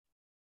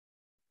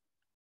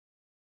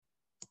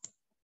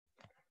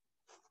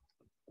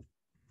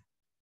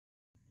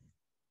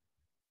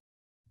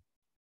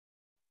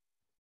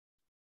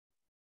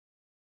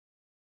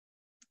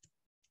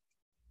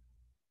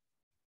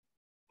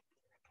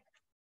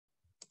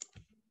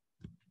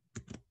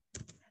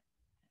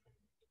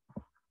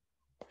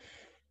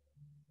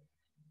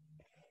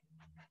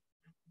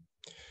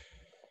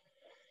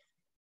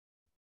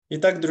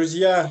Итак,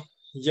 друзья,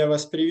 я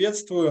вас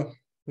приветствую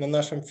на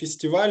нашем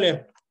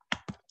фестивале.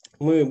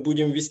 Мы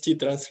будем вести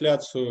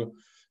трансляцию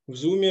в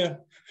Zoom.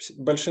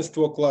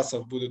 Большинство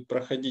классов будут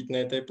проходить на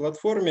этой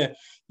платформе.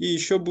 И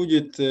еще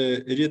будет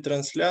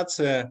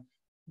ретрансляция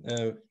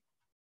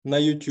на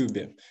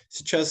YouTube.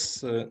 Сейчас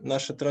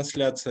наша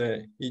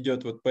трансляция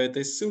идет вот по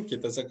этой ссылке.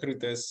 Это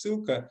закрытая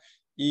ссылка.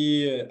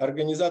 И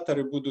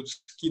организаторы будут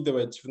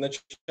скидывать в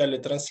начале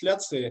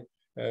трансляции,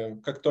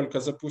 как только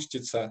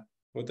запустится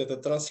вот эта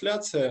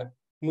трансляция,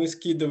 мы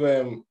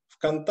скидываем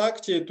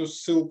ВКонтакте эту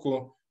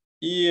ссылку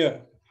и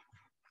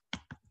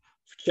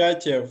в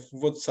чате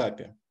в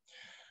WhatsApp.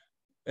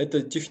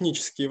 Это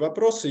технические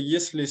вопросы.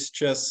 Если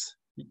сейчас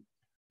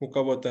у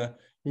кого-то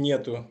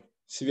нету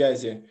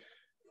связи,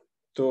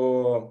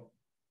 то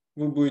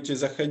вы будете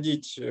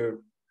заходить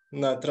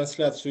на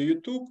трансляцию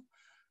YouTube,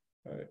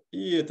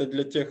 и это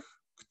для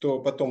тех,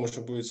 кто потом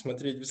уже будет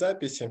смотреть в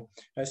записи.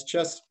 А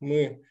сейчас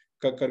мы,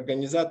 как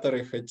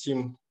организаторы,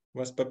 хотим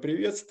вас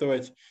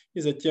поприветствовать, и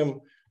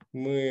затем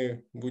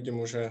мы будем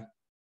уже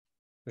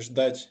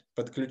ждать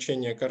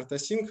подключения Карта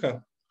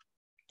Сингха.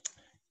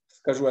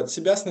 Скажу от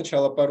себя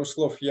сначала пару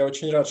слов. Я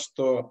очень рад,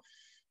 что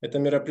это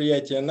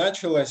мероприятие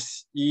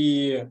началось,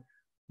 и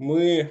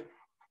мы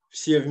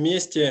все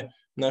вместе,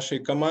 нашей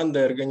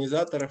командой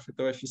организаторов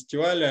этого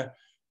фестиваля,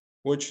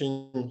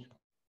 очень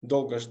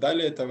долго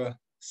ждали этого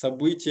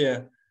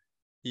события,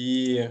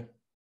 и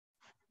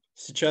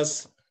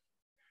сейчас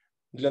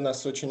для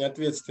нас очень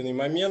ответственный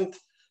момент.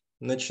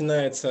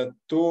 Начинается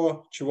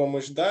то, чего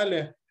мы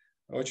ждали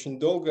очень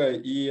долго,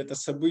 и это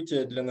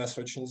событие для нас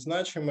очень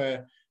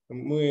значимое.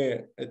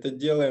 Мы это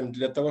делаем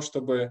для того,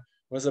 чтобы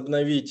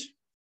возобновить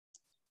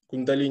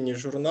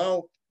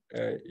Кундалини-журнал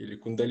или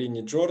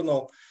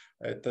Кундалини-джорнал.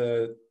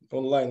 Это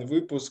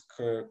онлайн-выпуск,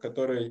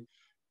 который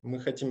мы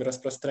хотим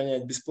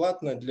распространять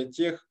бесплатно для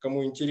тех,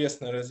 кому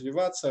интересно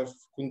развиваться в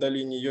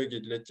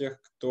кундалини-йоге, для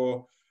тех,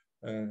 кто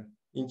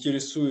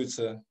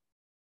интересуется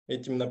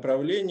этим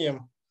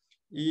направлением.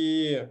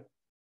 И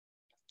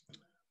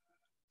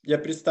я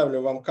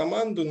представлю вам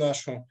команду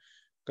нашу,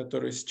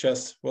 которая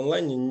сейчас в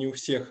онлайне. Не у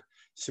всех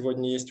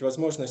сегодня есть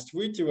возможность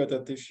выйти в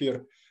этот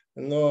эфир,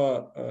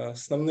 но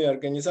основные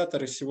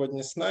организаторы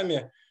сегодня с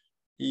нами.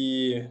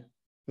 И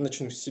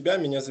начну с себя.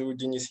 Меня зовут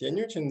Денис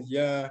Янютин.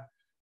 Я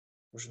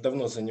уже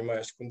давно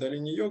занимаюсь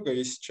кундалини-йогой,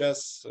 и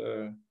сейчас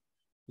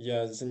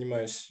я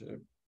занимаюсь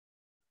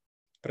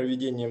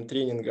проведением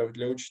тренингов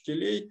для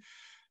учителей.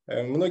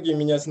 Многие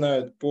меня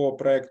знают по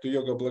проекту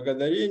 «Йога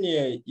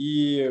благодарения»,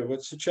 и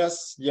вот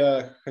сейчас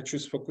я хочу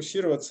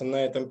сфокусироваться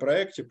на этом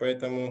проекте,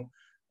 поэтому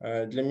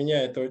для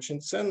меня это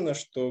очень ценно,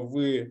 что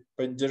вы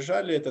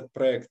поддержали этот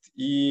проект,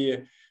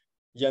 и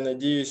я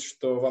надеюсь,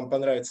 что вам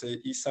понравится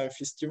и сам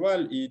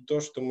фестиваль, и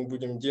то, что мы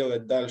будем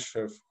делать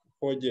дальше в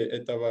ходе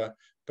этого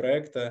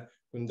проекта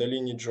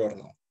 «Кундалини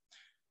Journal».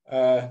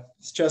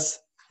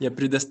 Сейчас я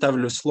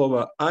предоставлю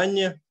слово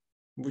Анне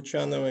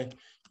Бучановой,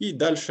 и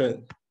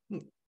дальше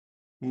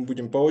мы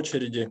будем по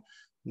очереди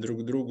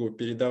друг другу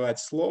передавать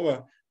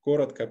слово,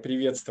 коротко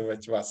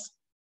приветствовать вас.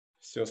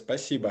 Все,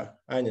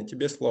 спасибо. Аня,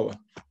 тебе слово.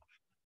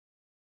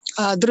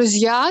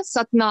 Друзья,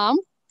 сатнам.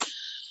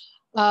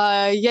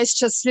 Я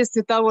сейчас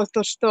вследствие того,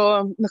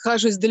 что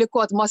нахожусь далеко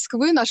от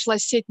Москвы, нашла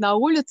сеть на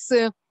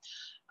улице,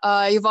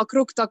 и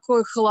вокруг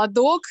такой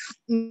холодок,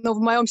 но в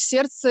моем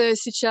сердце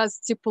сейчас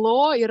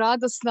тепло и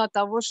радостно от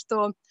того,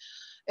 что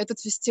этот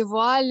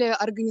фестиваль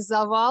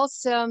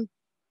организовался.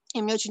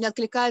 И мне очень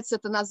откликается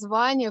это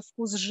название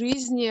 «Вкус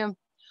жизни»,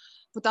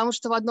 потому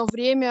что в одно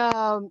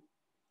время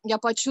я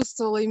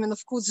почувствовала именно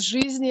вкус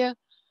жизни,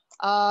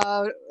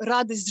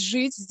 радость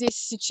жить здесь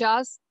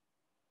сейчас,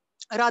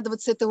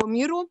 радоваться этому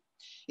миру,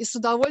 и с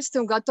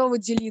удовольствием готова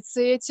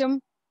делиться этим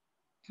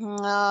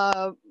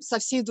со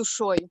всей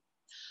душой.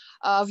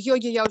 В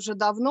йоге я уже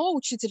давно,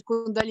 учитель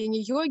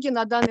кундалини-йоги.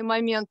 На данный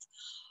момент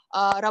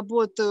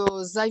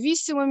работаю с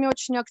зависимыми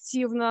очень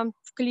активно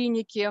в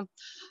клинике.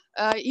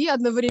 И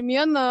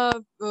одновременно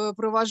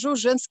провожу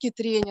женские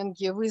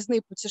тренинги,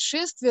 выездные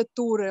путешествия,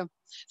 туры.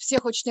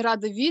 Всех очень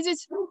рада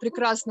видеть.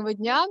 Прекрасного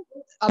дня.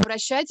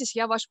 Обращайтесь,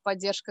 я ваша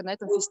поддержка на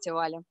этом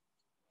фестивале.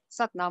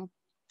 Сатнам.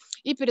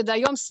 И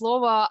передаем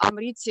слово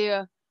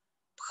Амрите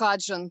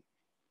Пхаджан.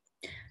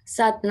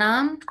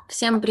 Сатнам.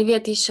 Всем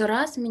привет еще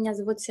раз. Меня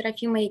зовут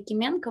Серафима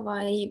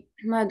Якименкова, и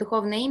мое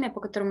духовное имя,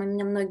 по которому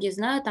меня многие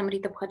знают,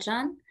 Амрита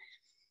Пхаджан.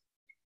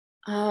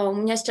 У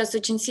меня сейчас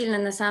очень сильно,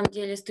 на самом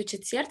деле,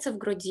 стучит сердце в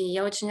груди.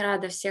 Я очень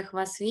рада всех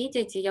вас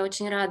видеть, и я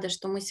очень рада,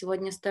 что мы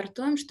сегодня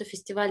стартуем, что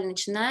фестиваль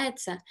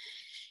начинается.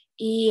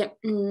 И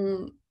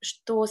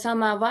что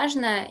самое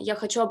важное, я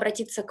хочу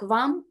обратиться к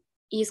вам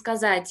и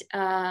сказать,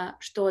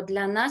 что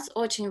для нас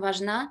очень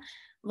важна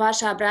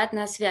ваша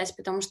обратная связь,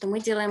 потому что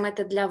мы делаем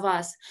это для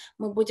вас.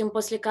 Мы будем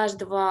после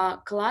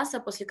каждого класса,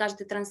 после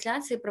каждой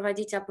трансляции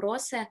проводить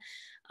опросы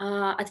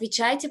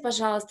Отвечайте,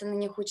 пожалуйста, на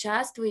них,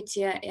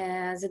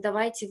 участвуйте,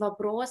 задавайте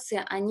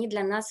вопросы, они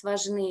для нас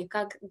важны,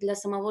 как для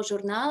самого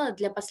журнала,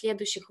 для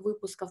последующих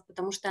выпусков,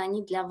 потому что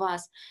они для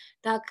вас,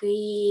 так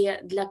и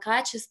для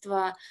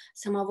качества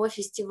самого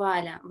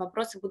фестиваля.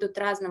 Вопросы будут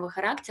разного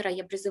характера,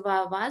 я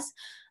призываю вас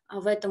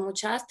в этом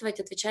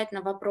участвовать, отвечать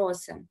на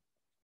вопросы.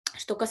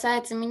 Что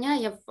касается меня,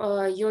 я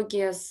в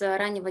йоге с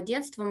раннего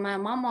детства, моя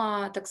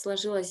мама, так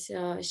сложилась,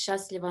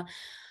 счастливо,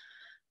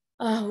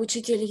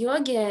 учитель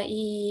йоги,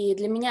 и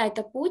для меня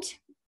это путь,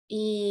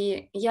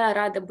 и я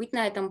рада быть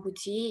на этом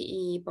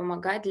пути и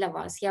помогать для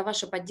вас. Я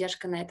ваша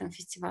поддержка на этом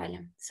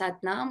фестивале.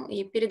 Сат нам,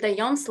 и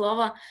передаем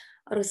слово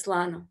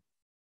Руслану.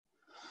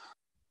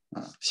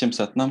 Всем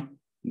сат нам,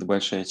 это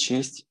большая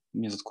честь.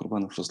 Меня зовут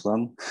Курбанов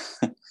Руслан.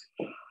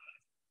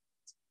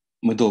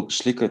 Мы долго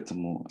шли к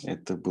этому.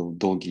 Это был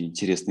долгий,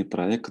 интересный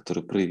проект,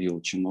 который проявил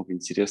очень много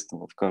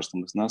интересного в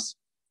каждом из нас.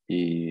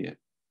 И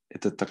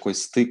это такой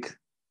стык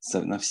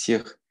во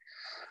всех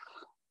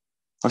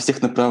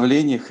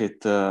направлениях.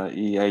 Это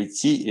и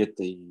IT,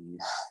 это и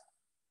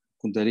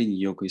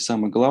кундалини-йога. И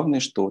самое главное,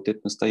 что вот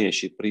это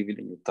настоящее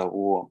проявление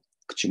того,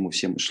 к чему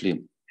все мы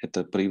шли.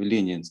 Это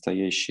проявление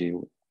настоящей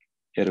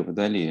эры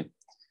Водолея.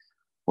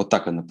 Вот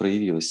так она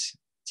проявилась.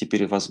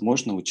 Теперь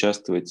возможно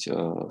участвовать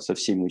со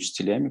всеми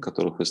учителями,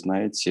 которых вы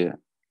знаете,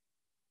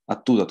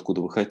 оттуда,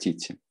 откуда вы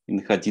хотите, и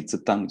находиться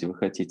там, где вы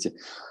хотите.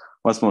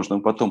 Возможно,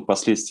 вы потом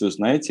впоследствии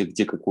узнаете,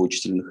 где какой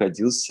учитель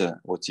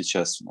находился. Вот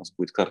сейчас у нас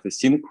будет карта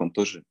Сингх, он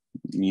тоже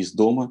не из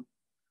дома,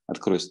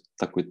 откроет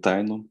такую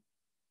тайну.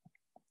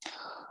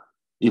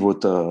 И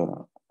вот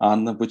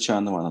Анна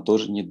Бычанова, она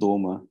тоже не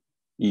дома.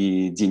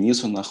 И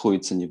Денис, он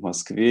находится не в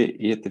Москве.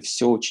 И это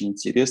все очень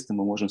интересно.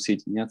 Мы можем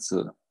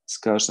соединяться с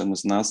каждым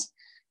из нас,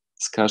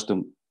 с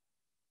каждым,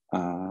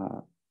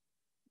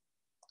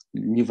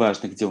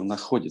 неважно, где он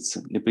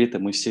находится, и при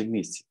этом мы все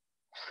вместе.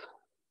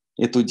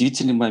 Это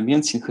удивительный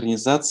момент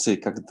синхронизации,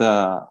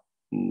 когда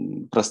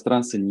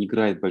пространство не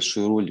играет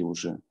большой роли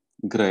уже,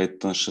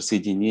 играет наше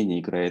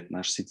соединение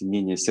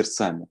с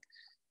сердцами.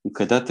 И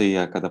когда-то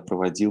когда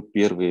проводил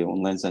первые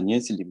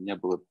онлайн-занятия, для меня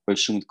было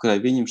большим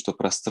откровением, что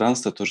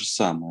пространство то же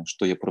самое,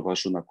 что я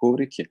провожу на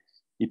коврике,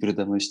 и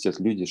передо мной сидят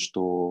люди,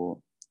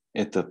 что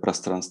это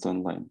пространство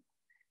онлайн.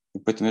 И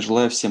поэтому я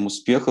желаю всем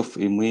успехов,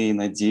 и мы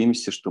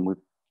надеемся, что мы...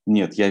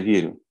 Нет, я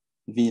верю.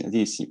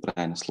 Надеюсь,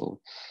 неправильное слово.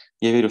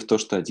 Я верю в то,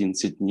 что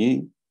 11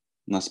 дней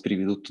нас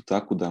приведут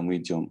туда, куда мы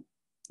идем.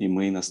 И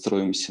мы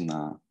настроимся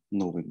на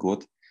Новый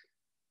год.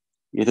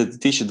 И это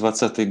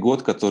 2020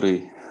 год,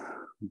 который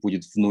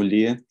будет в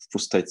нуле, в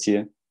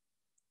пустоте,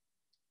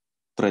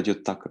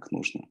 пройдет так, как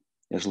нужно.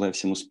 Я желаю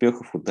всем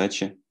успехов,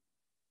 удачи.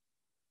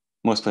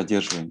 Мы вас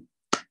поддерживаем.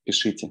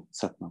 Пишите,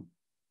 сат нам.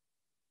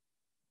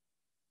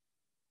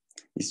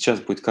 И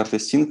сейчас будет карта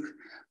Сингх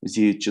в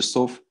 9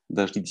 часов.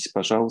 Дождитесь,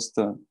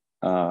 пожалуйста.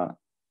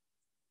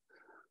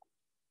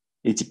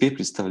 И теперь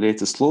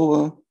представляется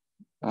слово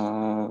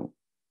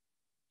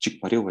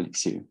Чикмареву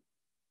Алексею.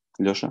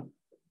 Леша.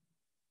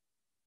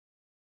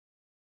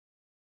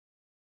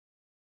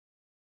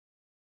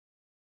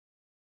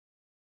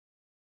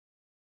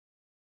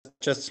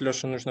 Сейчас,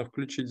 Леша, нужно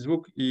включить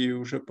звук, и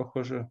уже,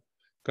 похоже,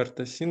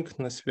 карта Сингх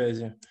на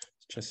связи.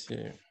 Сейчас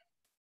я...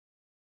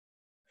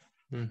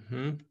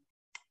 Угу.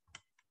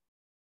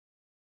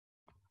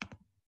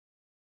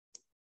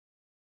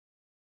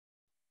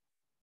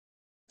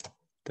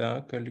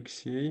 Так,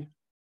 Алексей.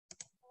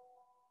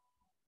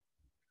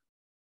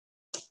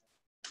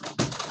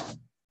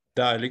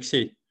 Да,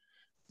 Алексей.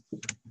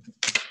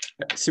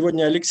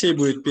 Сегодня Алексей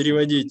будет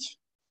переводить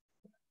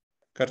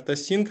карта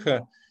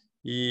Сингха,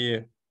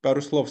 и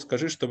пару слов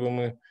скажи, чтобы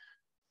мы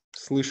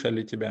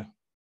слышали тебя.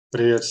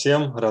 Привет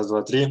всем. Раз,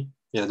 два, три.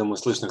 Я думаю,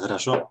 слышно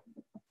хорошо.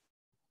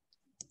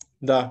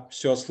 Да,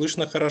 все,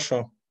 слышно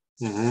хорошо.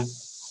 Угу.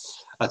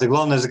 А ты,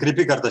 главное,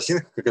 закрепи карта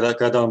Сингх,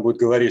 когда он будет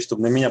говорить,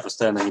 чтобы на меня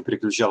постоянно не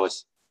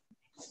переключалась.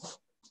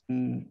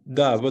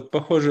 Да, вот,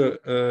 похоже,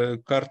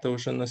 карта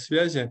уже на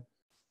связи.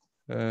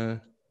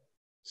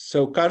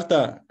 So,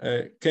 Karta,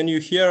 can you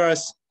hear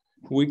us?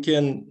 We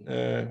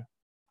can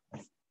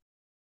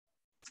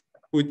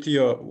put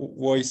your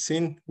voice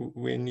in.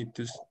 We need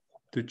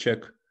to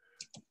check.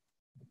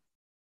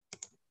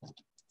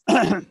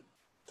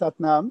 Sat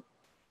nam.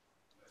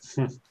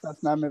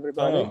 Sat nam,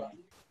 everybody. Oh.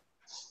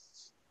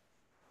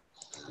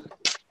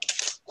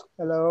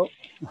 Hello.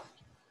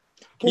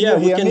 Yeah,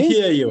 we can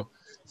hear you.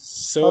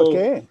 So,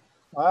 okay.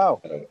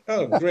 Wow.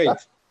 Oh, great.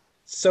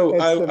 So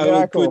It's I a will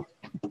miracle. put.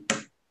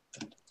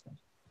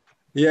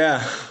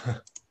 Yeah.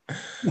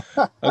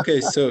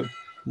 Okay, so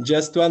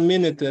just 1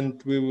 minute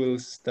and we will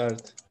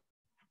start.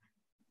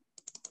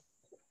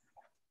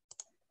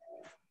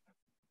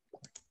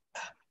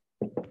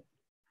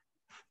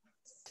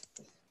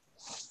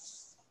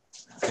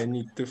 I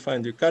need to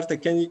find you. Karta,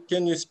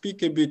 can you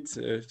speak a bit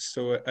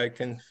so I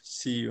can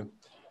see you?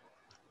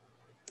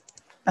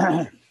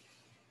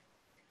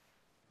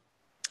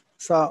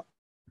 So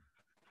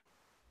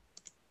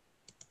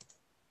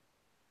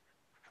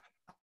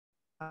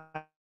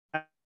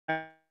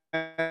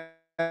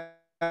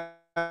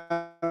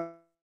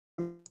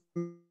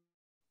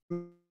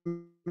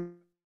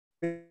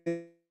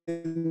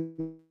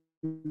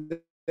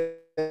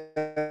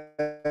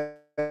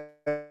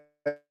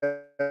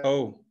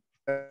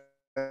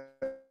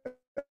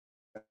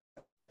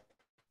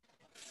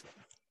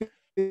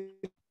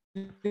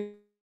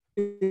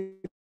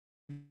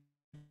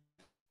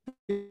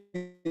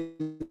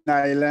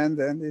Thailand,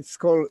 and it's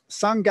called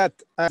Sangat,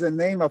 as the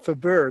name of a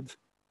bird.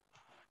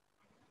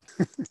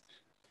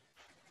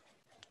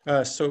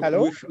 So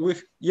Hello?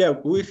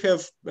 we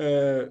have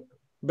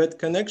bad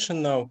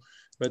connection now,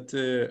 but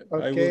I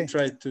will Okay.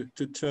 try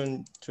to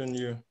turn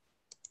you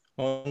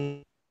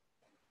on.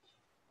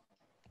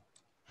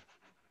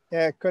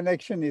 Yeah,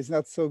 connection is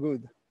not so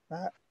good.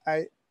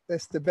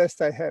 That's the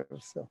best I have.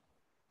 So.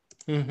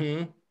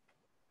 Mm-hmm.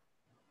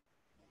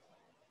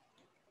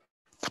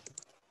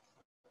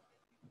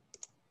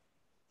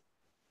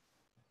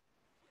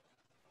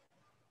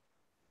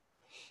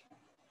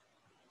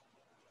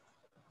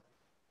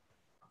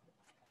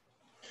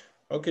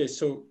 Okay,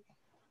 so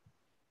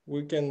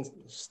we can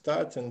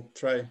start and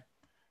try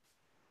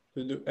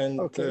to do, and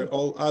Okay.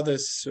 all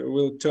others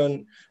will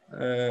turn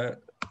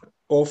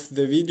off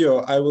the video.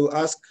 I will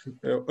ask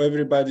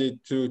everybody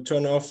to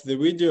turn off the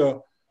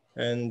video,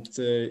 and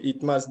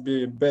it must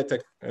be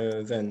better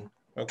then.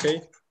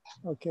 Okay?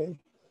 Okay.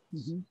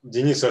 Mm-hmm.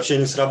 Денис, вообще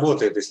не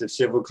сработает, если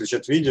все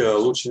выключат видео,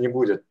 лучше не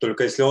будет.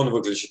 Только если он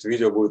выключит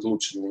видео, будет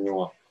лучше для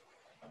него.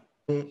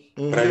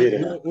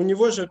 Проверено. Ну, у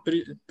него же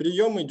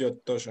прием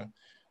идет тоже.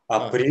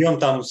 А прием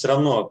там все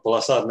равно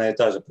полоса одна и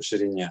та же по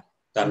ширине.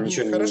 Там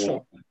ничего не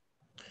меняется.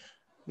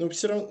 Ну,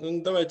 все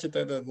равно, давайте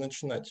тогда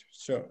начинать.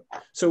 Все.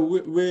 So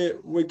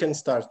we can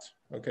start.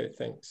 Okay,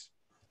 thanks.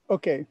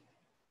 Okay.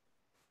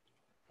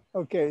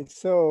 Okay,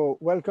 so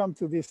welcome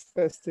to this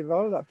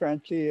festival.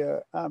 Apparently,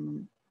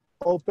 I'm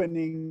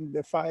opening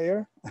the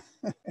fire.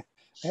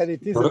 And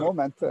it is a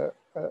moment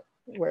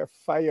where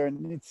fire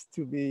needs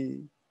to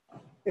be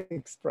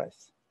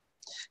expressed.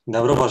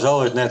 Добро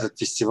пожаловать на этот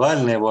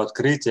фестиваль, на его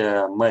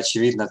открытие. Мы,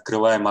 очевидно,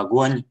 открываем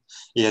огонь,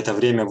 и это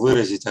время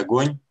выразить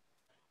огонь.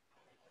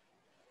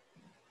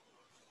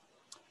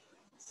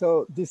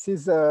 So this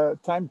is a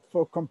time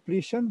for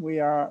completion. We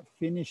are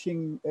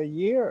finishing a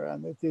year,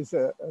 and it is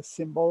a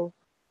symbol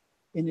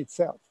in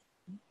itself.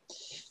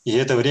 И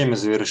это время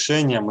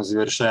завершения, мы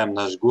завершаем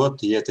наш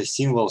год, и это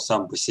символ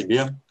сам по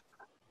себе.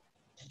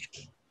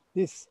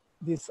 This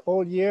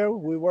whole year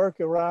we work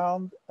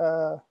around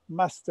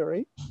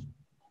mastery.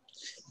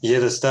 И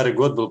этот старый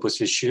год был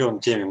посвящен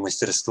теме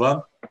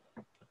мастерства.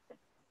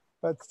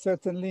 But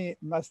certainly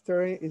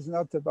mastery is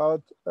not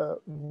about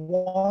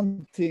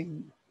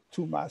wanting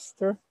to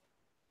master.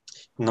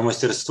 Но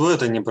мастерство —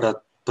 это не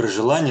про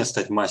желание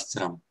стать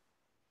мастером.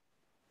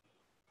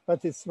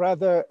 But it's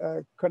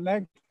rather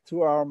connect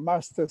to our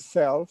master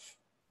self.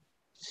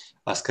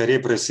 А скорее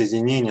про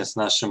соединение с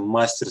нашим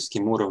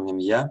мастерским уровнем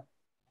 «я».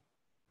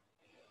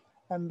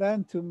 And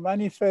then to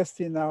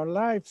manifest in our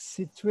life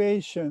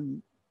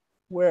situation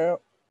where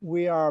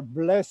we are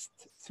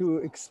blessed to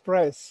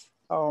express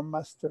our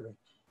mastery.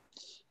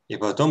 И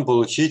потом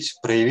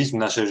проявить в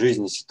нашей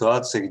жизни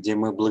ситуации, где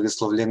мы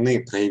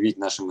благословлены проявить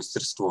наше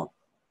мастерство.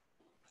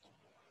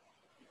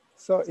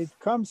 So it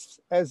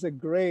comes as a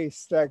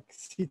grace, like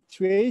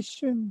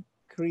situation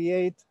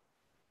create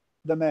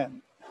the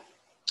man.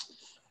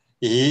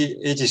 И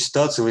эти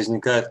ситуации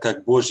возникают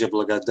как Божья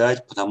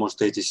благодать, потому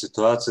что эти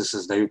ситуации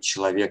создают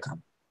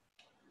человека.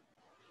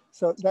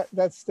 So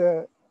that's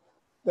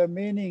the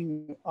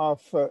meaning of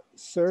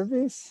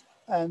service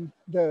and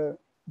the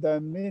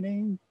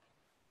meaning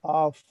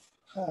of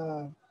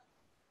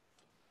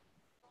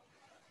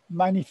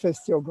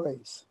manifest your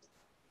grace.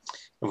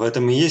 В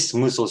этом и есть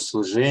смысл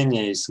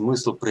служения и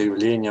смысл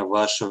проявления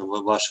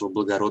вашего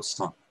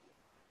благородства.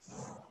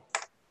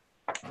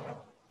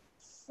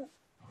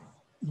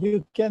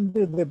 You can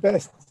do the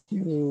best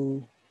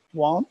you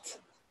want.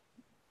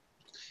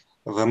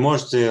 Вы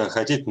можете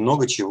хотеть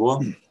много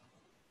чего.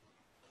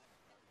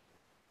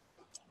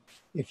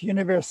 If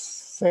universe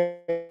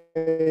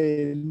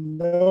say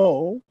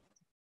no,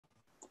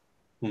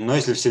 но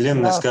если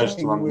Вселенная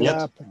скажет вам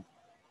нет,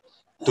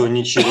 то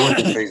ничего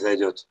не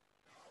произойдет.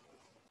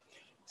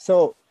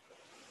 So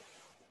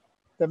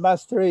the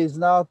mastery is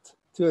not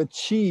to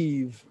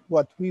achieve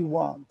what we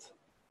want.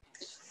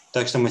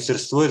 Так что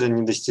мастерство — это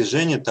не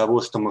достижение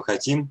того, что мы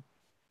хотим.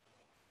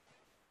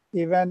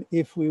 Even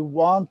if we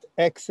want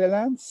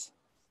excellence,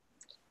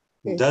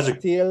 it's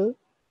still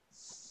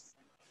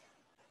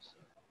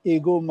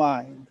ego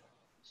mind.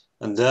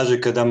 Даже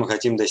когда мы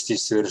хотим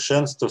достичь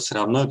совершенства, все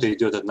равно это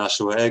идет от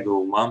нашего эго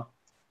ума.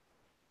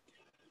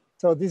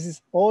 So this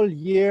is all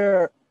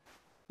year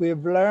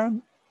we've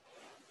learned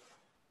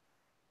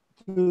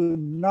to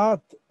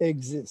not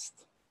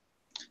exist.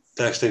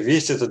 Так что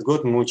весь этот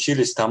год мы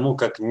учились тому,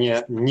 как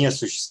не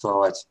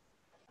существовать.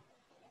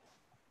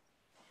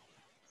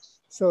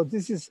 So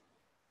this is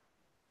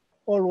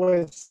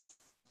always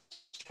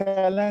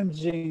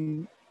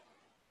challenging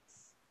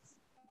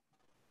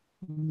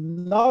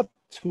not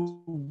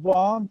to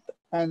want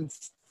and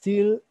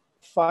still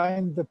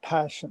find the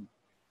passion.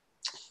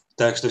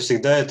 Так что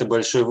всегда это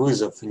большой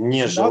вызов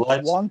не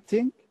желать, not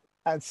wanting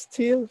and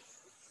still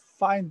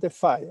find the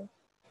fire.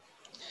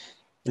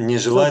 Не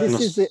желать, so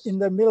this is in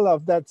the middle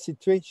of that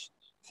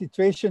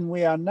situation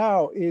we are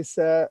now is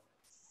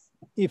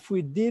if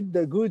we did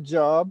the good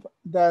job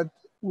that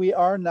we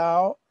are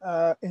now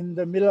in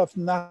the middle of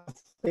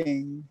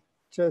nothing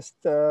just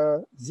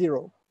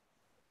zero.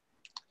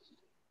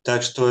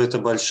 Так что это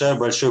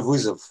большой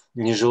вызов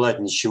не желать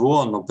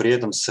ничего, но при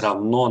этом все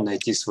равно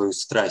найти свою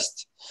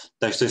страсть.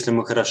 Так что если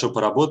мы хорошо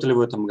поработали в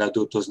этом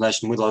году, то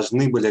значит мы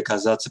должны были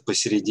оказаться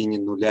посередине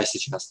нуля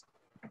сейчас.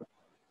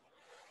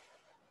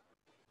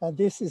 And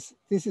this is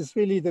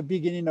really the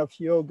beginning of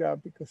yoga,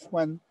 because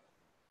when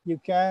you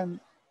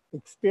can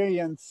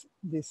experience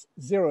this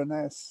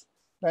zero-ness,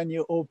 then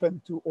you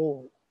open to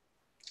all.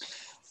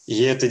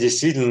 И это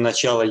действительно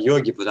начало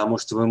йоги, потому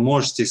что вы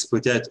можете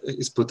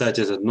испытать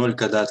этот ноль,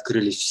 когда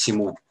открылись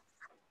всему.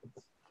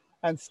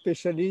 And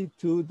especially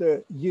to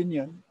the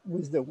union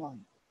with the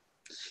one.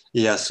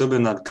 И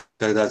особенно,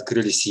 когда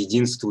открылись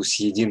единству с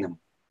единым.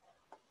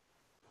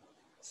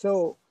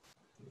 So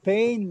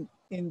pain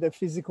in the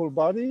physical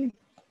body,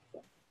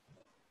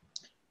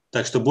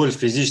 Так что боль в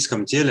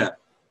физическом теле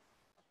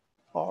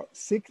or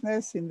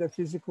sickness in the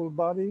physical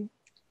body,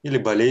 или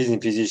болезнь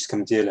в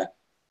физическом теле,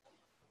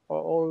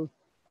 or all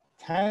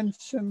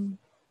tension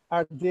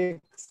are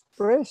the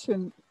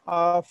expression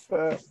of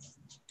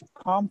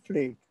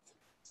conflict.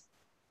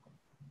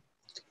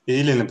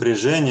 или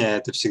напряжение –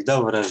 это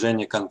всегда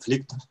выражение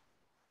конфликта.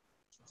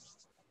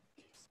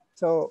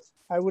 So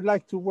I would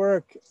like to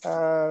work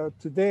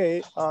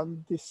today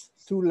on this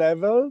two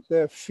levels,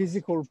 the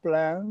physical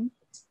plan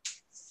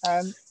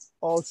and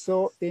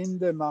also in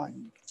the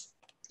mind.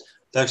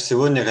 Так что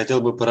сегодня я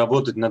хотел бы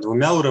поработать над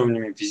двумя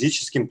уровнями –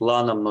 физическим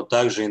планом, но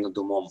также и над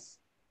умом.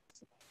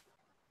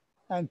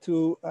 And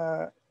to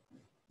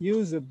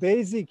use the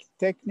basic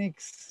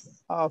techniques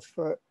of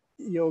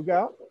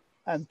yoga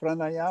and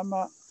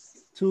pranayama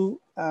to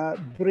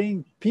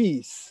bring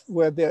peace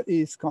where there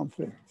is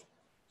conflict.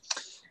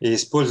 И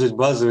использовать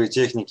базовые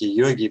техники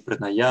йоги и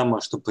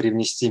пранаяма, чтобы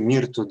привнести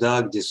мир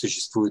туда, где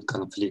существует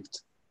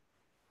конфликт.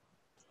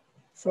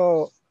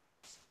 So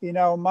in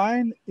our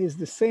mind is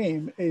the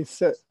same.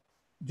 It's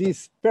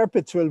this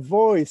perpetual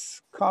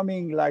voice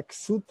coming like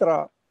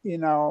sutra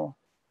in our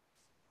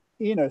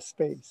inner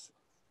space.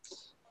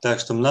 Так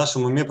что в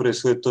нашем уме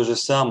происходит то же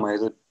самое.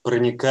 Это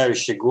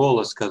проникающий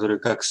голос, который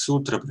как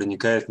сутра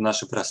проникает в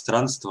наше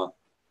пространство.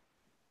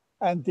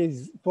 And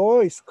this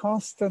voice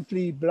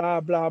constantly blah,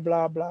 blah,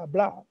 blah, blah,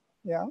 blah.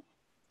 Yeah.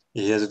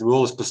 И этот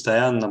голос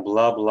постоянно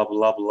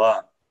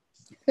бла-бла-бла-бла.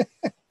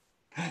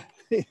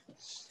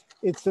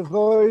 It's a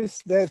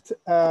voice that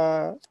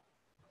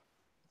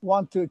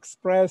want to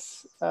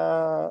express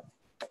how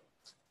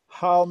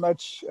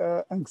much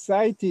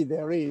anxiety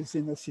there is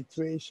in a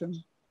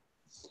situation.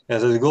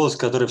 Этот голос,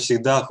 который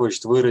всегда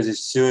хочет выразить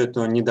все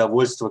это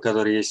недовольство,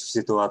 которое есть в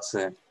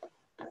ситуации.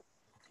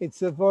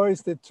 It's a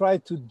voice that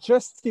tries to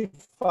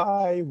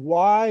justify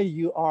why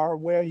you are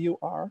where you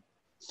are.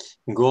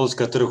 Голос,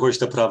 который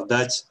хочет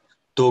оправдать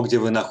то, где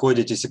вы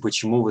находитесь и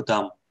почему вы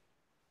там.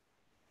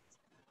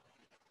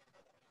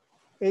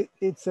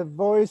 It's a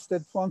voice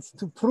that wants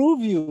to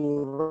prove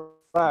you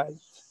right.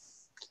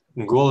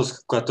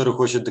 Голос, который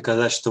хочет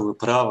доказать, что вы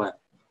правы.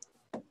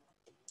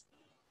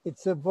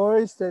 It's a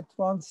voice that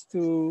wants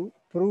to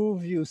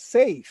prove you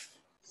safe.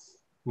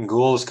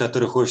 Голос,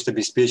 который хочет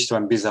обеспечить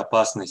вам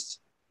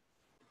безопасность.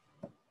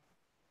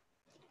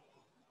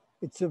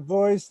 It's a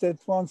voice that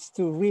wants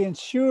to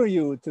reassure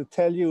you, to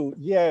tell you,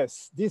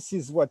 yes, this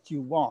is what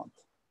you want.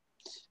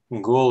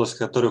 Голос,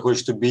 который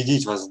хочет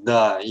убедить вас,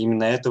 да,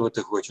 именно этого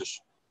ты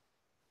хочешь.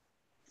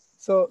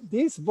 So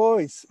this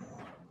voice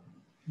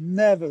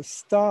never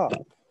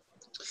stops.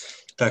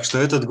 Так что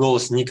этот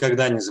голос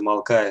никогда не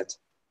замолкает.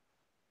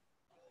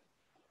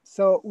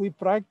 So we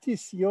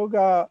practice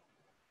yoga,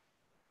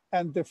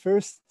 and the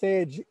first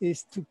stage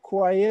is to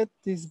quiet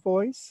this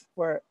voice,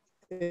 where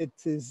it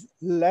is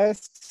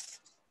less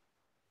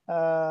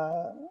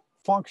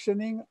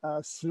functioning,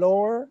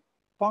 slower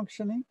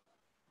functioning.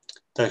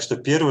 Так что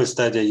первая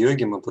стадия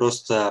йоги, мы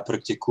просто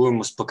практикуем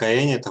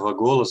успокоение этого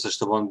голоса,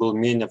 чтобы он был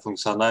менее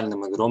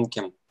функциональным и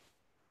громким.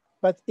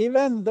 But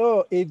even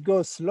though it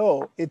goes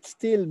slow, it's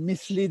still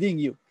misleading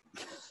you.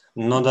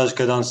 Но даже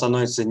когда он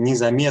становится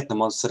незаметным,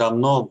 он все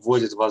равно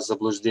вводит вас в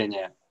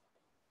заблуждение.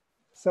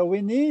 So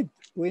we need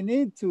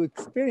to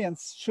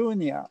experience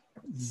shunya,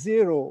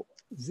 zero,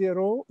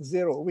 zero,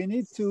 zero. We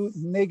need to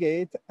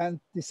negate and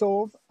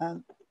dissolve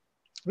and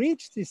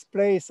reach this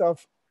place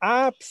of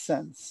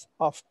absence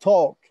of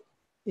talk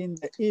in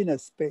the inner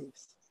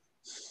space.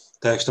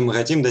 Так что мы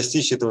хотим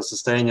достичь этого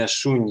состояния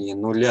шуньи,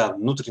 нуля,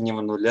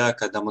 внутреннего нуля,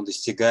 когда мы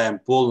достигаем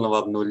полного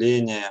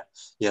обнуления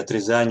и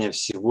отрезания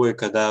всего, и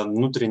когда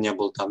внутренняя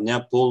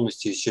болтовня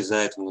полностью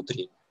исчезает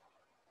внутри.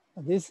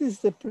 This is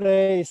the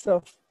place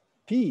of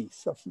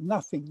peace, of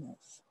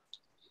nothingness.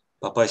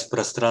 Попасть в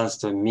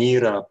пространство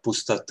мира,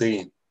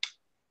 пустоты.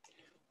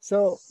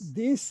 So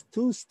these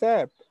two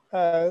steps,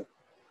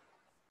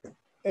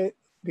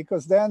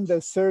 because then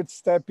the third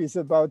step is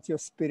about your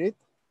spirit.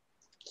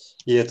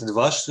 И это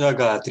два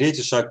шага, а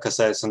третий шаг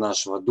касается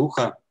нашего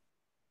духа.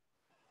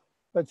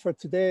 But for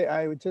today,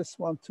 I would just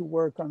want to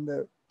work on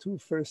the two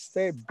first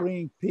steps,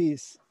 bring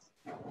peace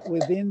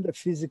within the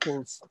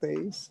physical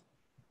space,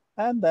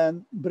 and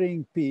then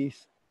bring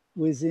peace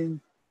within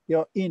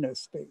your inner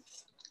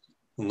space.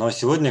 Но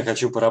сегодня я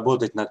хочу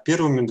поработать над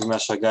первыми двумя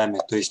шагами,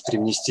 то есть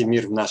привнести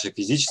мир в наше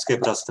физическое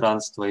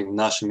пространство и в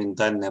наше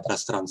ментальное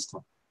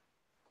пространство.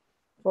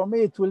 For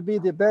me, it will be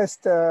the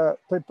best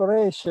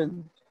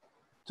preparation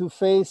to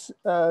face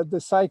the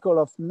cycle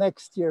of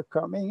next year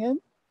coming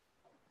in.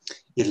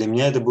 И для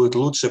меня это будет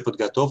лучшая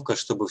подготовка,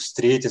 чтобы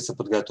встретиться,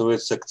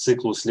 подготовиться к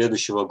циклу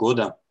следующего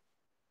года,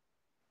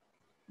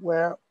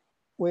 Where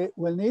we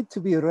will need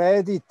to be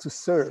ready to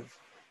serve.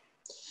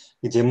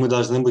 где мы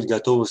должны быть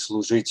готовы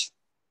служить.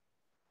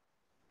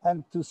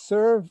 And to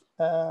serve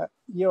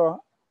your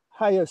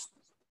highest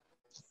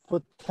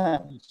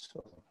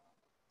potential.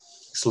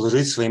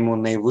 Служить своему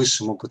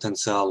наивысшему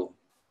потенциалу.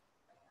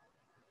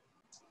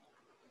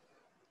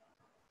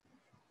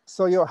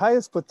 So your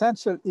highest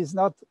potential is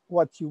not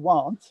what you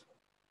want.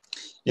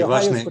 Your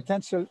highest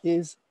potential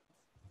is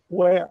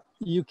where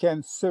you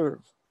can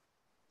serve.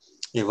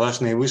 И ваш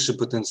наивысший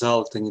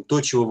потенциал – это не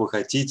то, чего вы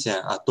хотите,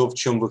 а то, в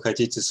чем вы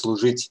хотите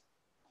служить.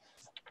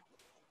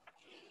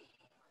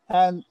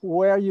 And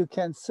where you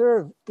can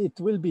serve, it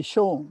will be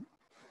shown.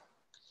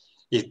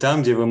 И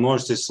там, где вы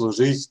можете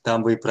служить,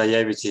 там вы и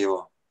проявите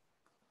его.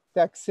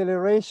 The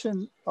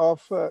acceleration of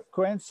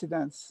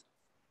coincidence.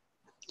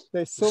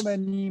 There's so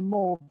many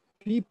more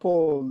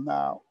people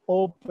now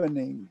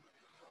opening.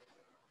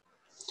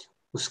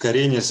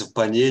 Ускорение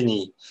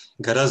совпадений.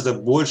 Гораздо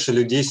больше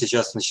людей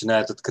сейчас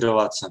начинает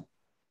открываться.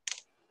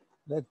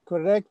 That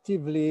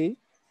collectively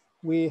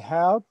we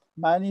help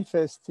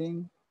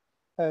manifesting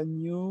a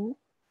new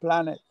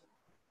planet.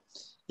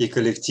 И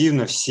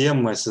коллективно все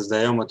мы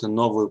создаем эту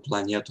новую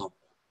планету.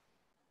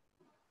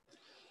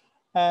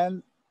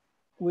 And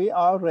we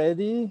are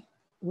ready,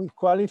 we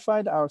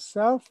qualified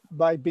ourselves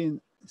by being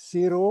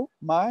zero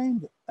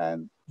mind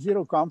and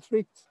zero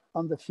conflict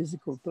on the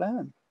physical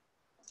plan.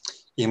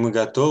 И мы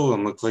готовы,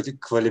 мы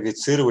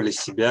квалифицировали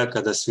себя,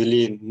 когда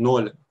свели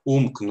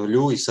ум к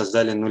нулю и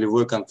создали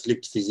нулевой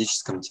конфликт в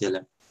физическом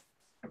теле.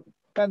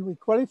 And we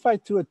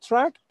qualified to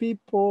attract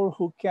people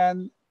who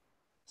can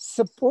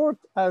support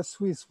us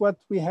with what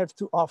we have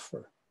to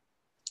offer.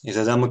 И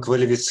тогда мы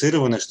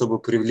квалифицированы, чтобы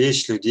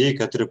привлечь людей,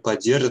 которые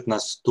поддержат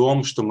нас в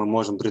том, что мы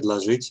можем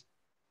предложить.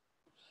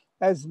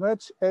 As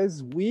much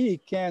as we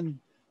can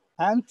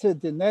enter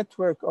the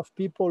network of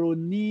people who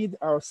need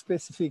our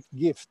specific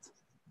gift.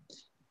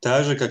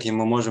 Так же, как и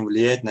мы можем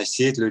влиять на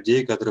сеть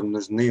людей, которым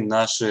нужны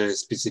наши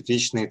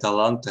специфичные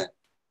таланты.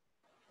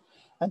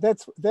 And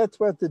that's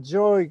where the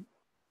joy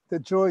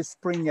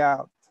spring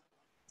out.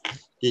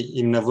 И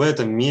именно в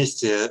этом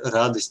месте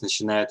радость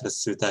начинает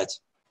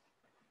расцветать.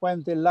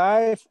 When the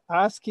life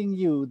asking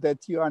you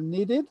that you are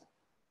needed.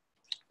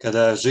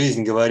 Когда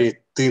жизнь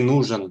говорит, ты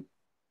нужен.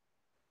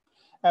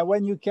 And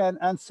when you can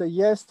answer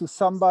yes to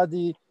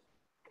somebody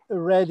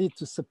ready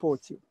to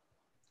support you.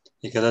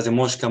 И когда ты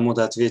можешь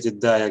кому-то ответить,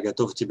 да, я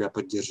готов тебя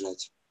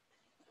поддержать.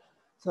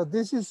 So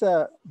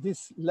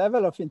this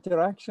level of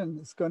interaction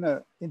is going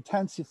to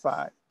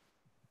intensify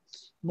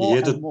more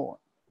and more.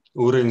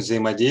 Уровень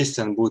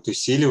взаимодействия он будет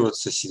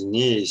усиливаться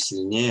сильнее и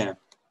сильнее.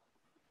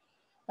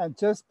 And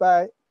just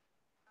by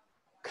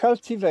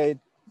cultivate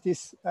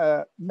this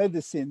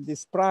medicine,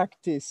 this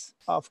practice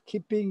of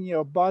keeping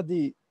your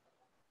body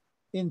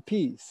in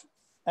peace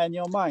and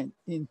your mind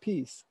in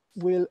peace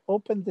will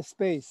open the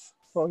space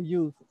for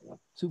you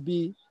to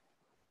be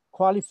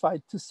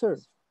qualified to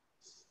serve.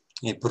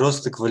 И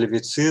просто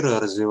квалифицируя,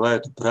 развивая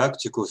эту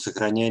практику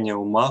сохранения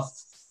ума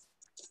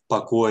в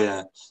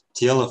покое,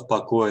 тела в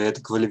покое,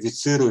 это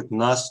квалифицирует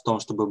нас в том,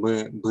 чтобы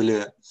мы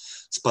были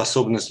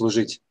способны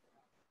служить.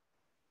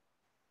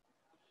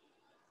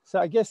 So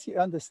I guess you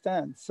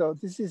understand. So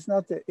this is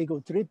not the ego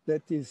trip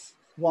that is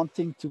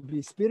wanting to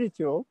be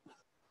spiritual.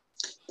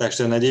 Так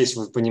что, я надеюсь,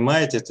 вы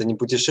понимаете, это не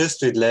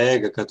путешествие для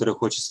эго, которое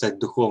хочет стать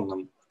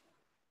духовным.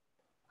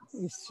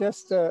 It's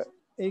just an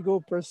ego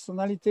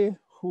personality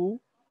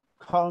who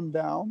calm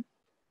down.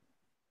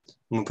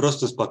 Мы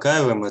просто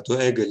успокаиваем эту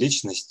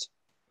эго-личность.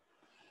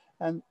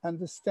 And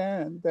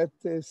understand that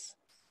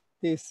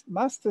this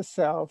master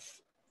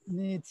self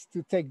needs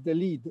to take the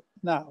lead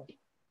now.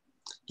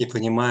 И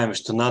понимаем,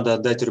 что надо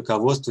отдать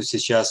руководство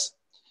сейчас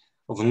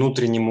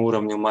внутреннему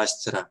уровню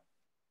мастера.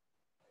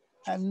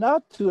 And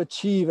not to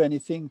achieve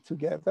anything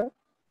together.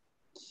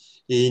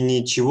 И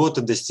не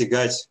чего-то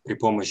достигать при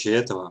помощи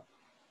этого.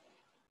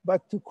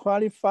 But to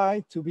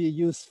qualify to be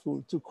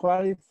useful, to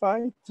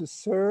qualify to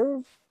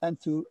serve and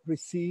to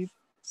receive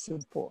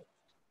support.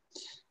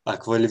 А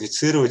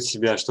квалифицировать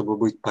себя, чтобы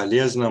быть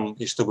полезным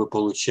и чтобы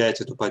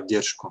получать эту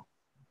поддержку.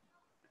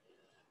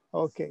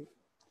 Okay.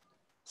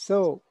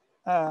 So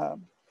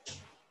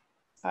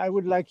I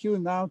would like you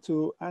now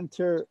to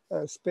enter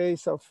a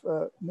space of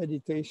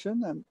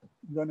meditation, and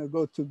we're going to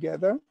go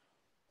together.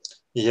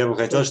 И я бы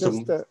хотел,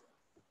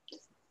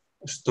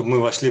 чтобы мы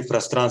вошли в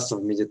пространство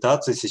в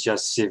медитации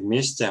сейчас все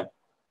вместе.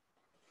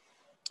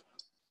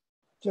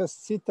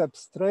 Just sit up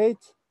straight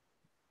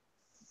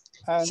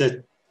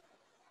and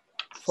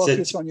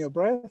focus on your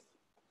breath.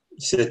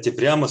 Сядьте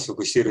прямо,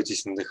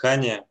 сфокусируйтесь на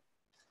дыхании.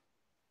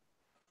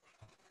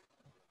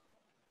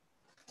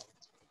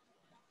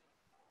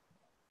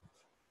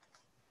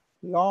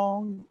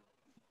 long,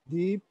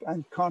 deep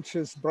and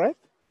conscious breath.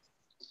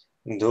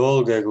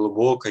 Долгое,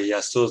 глубокое и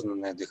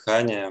осознанное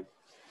дыхание.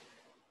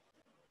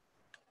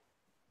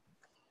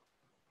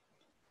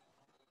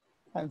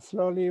 And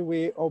slowly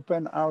we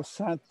open our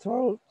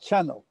central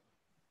channel.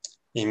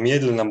 И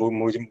медленно мы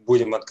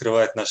будем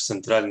открывать наш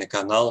центральный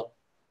канал.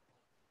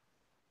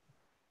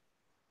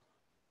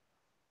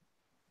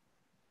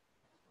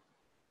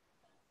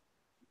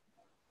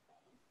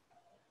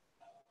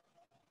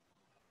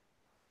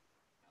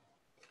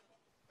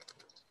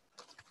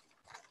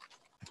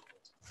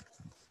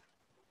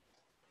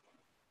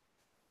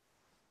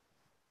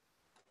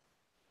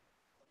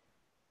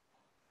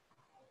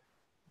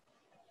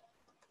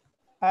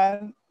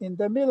 And in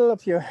the middle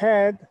of your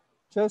head,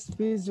 just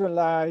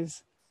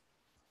visualize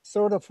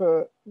sort of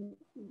a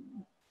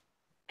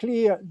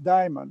clear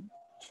diamond,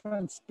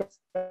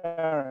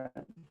 transparent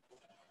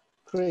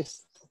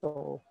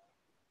crystal.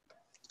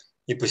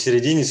 И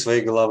посередине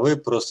своей головы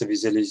просто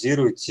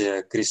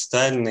визуализируйте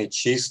кристальный,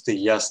 чистый,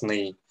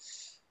 ясный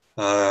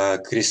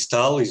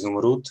кристалл,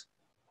 изумруд.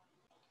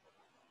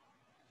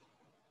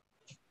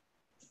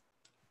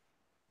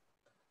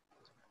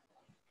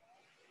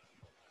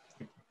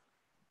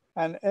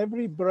 And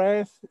every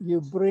breath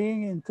you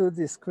bring into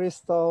this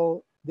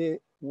crystal the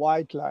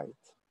white light.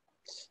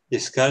 И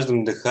с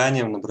каждым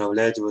дыханием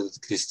направляйте в этот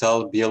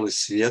кристалл белый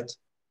свет.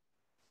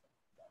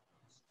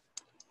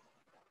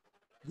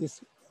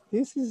 This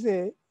is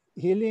a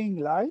healing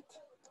light.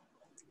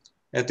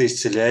 Это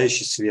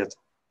исцеляющий свет.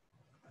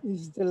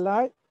 Is the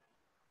light.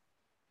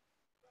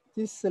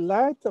 This is the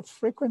light of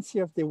frequency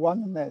of the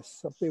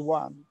oneness of the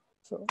one.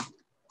 So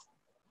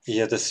И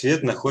этот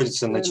свет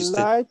находится на the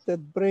чистоте. light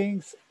that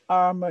brings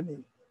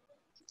harmony.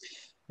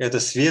 Это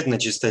свет на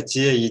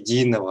чистоте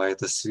единого.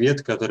 Это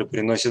свет, который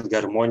приносит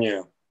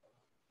гармонию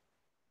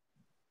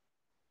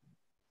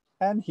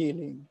And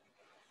healing.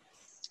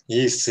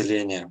 и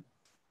исцеление.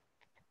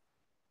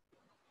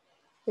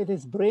 It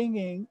is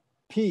bringing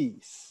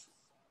peace.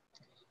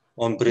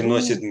 Он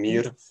приносит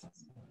мир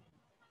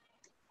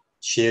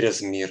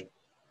через мир.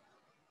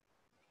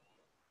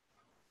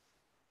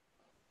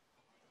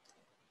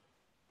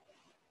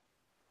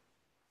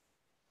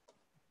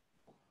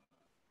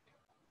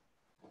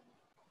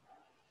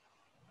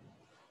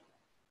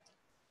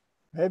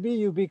 Maybe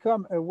you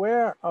become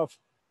aware of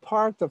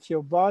part of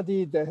your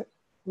body that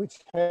which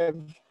have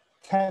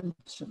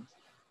tension.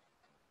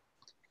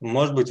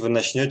 Может быть, вы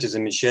начнете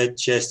замечать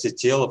части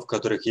тела, в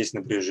которых есть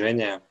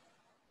напряжение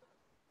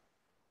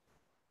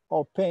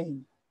Or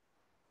pain.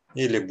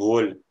 или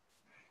боль.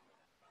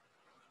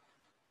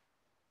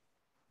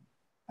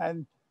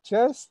 And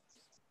just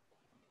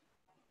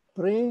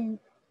bring,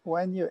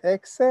 when you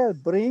exhale,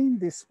 bring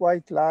this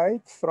white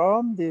light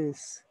from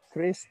this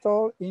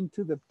crystal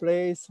into the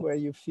place where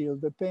you feel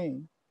the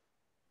pain.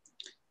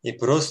 И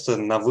просто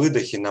на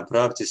выдохе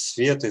направьте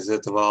свет из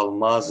этого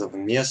алмаза в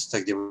место,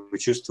 где вы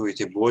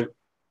чувствуете боль.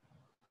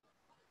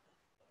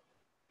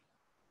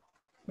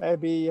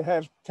 Maybe you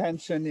have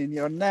tension in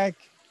your neck.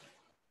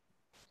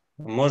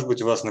 Может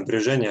быть, у вас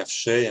напряжение в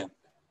шее.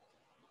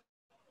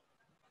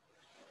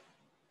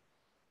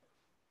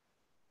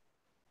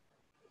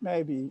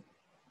 Maybe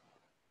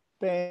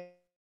pain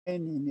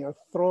in your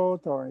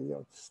throat or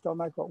your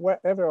stomach or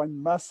wherever on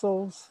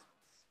muscles.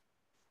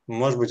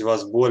 Может быть, у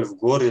вас боль в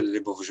горле,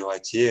 либо в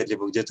животе,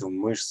 либо где-то в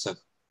мышцах.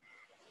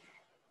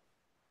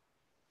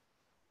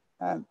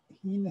 And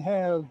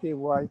inhale the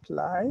white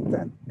light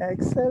and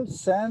exhale,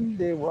 send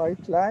the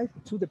white light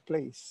to the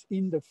place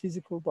in the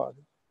physical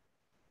body.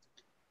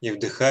 И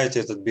вдыхаете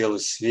этот белый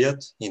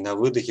свет, и на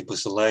выдохе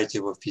посылаете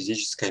его в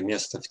физическое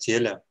место в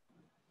теле.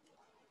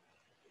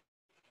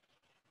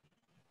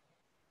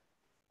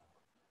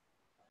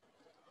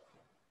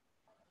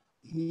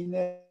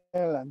 Inhale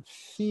and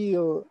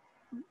feel,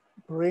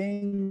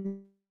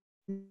 bring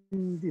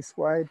this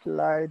white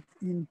light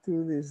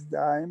into this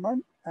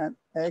diamond, and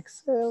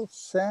exhale,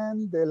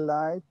 send the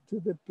light to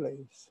the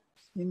place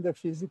in the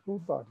physical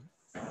body.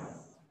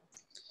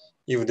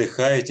 И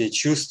вдыхаете, и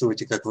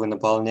чувствуете, как вы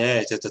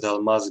наполняете этот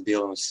алмаз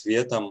белым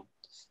светом,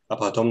 а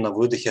потом на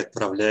выдохе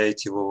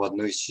отправляете его в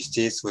одну из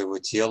частей своего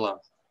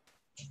тела.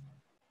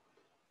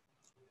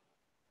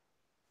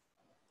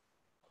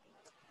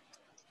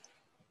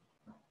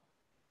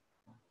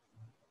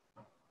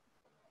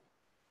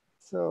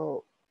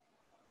 So,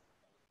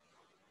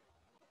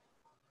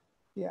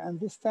 yeah,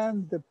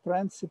 understand the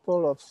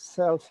principle of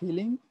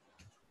self-healing.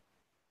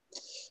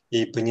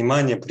 И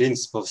понимание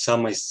принципов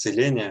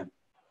самоисцеления.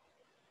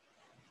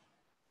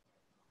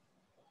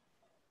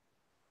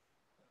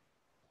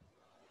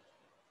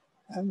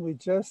 And we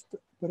just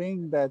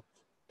bring that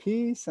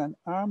peace and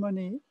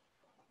harmony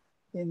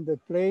in the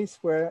place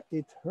where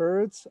it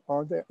hurts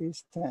or there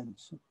is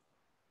tension.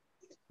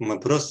 Мы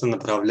просто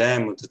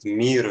направляем этот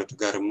мир, эту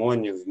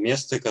гармонию в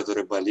место,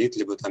 которое болит,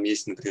 либо там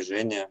есть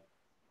напряжение.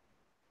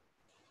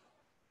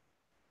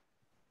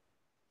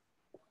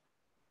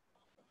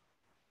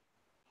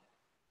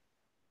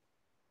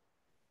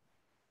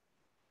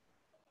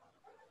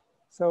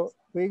 So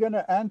we're going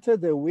to enter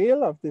the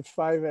wheel of the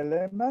 5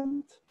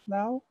 elements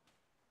now.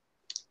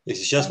 И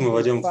сейчас and мы the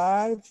войдем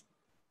 5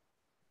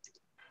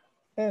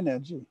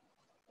 energy.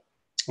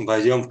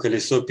 в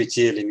колесо 5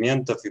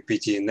 элементов и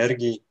 5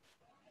 энергий,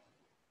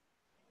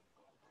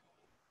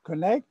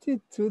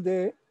 Connected to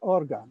the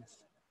organs.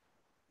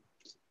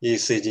 и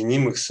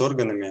соединим их с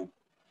органами.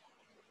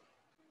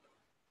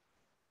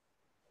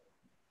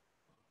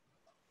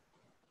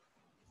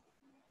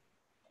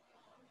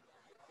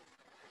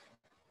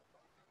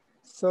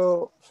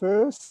 So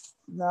first,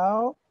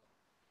 now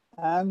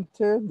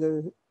enter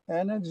the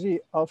energy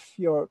of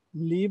your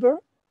liver.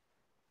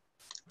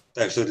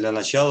 Так что для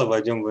начала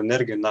войдем в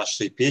энергию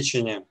нашей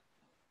печени,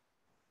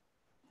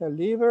 The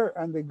liver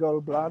and the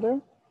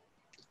gallbladder.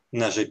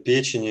 нашей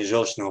печени и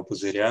желчного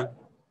пузыря.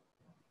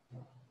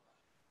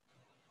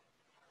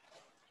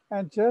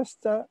 And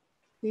just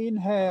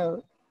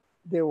inhale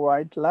the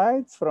white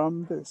light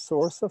from the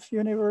source of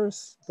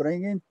universe,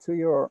 bring it to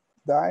your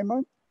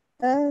diamond,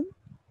 and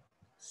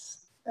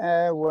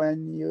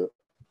when you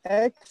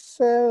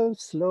exhale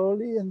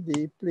slowly and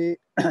deeply,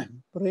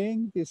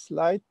 bring this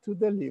light to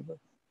the liver.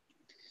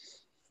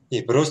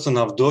 И просто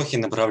на вдохе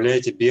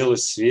направляйте белый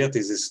свет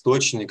из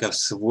источника в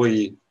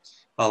свой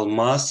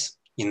алмаз,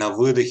 и на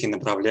выдохе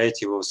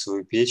направляйте его в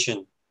свою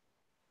печень.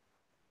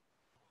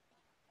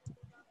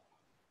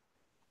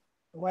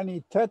 When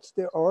you touch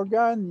the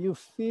organ, you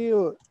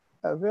feel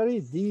a very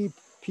deep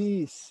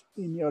peace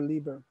in your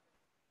liver.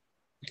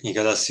 И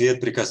когда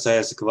свет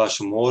прикасается к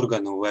вашему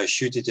органу, вы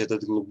ощутите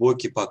этот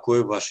глубокий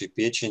покой в вашей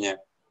печени.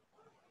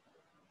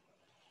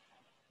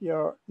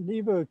 Your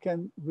liver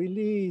can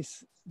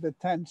release the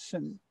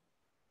tension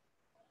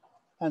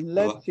and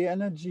let the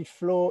energy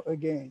flow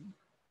again.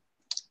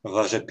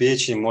 Ваша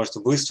печень может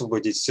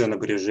высвободить все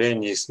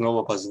напряжение и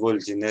снова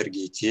позволить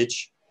энергии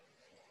течь.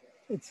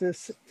 It's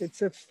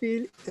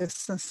a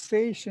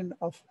sensation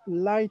of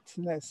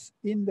lightness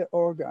in the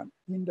organ,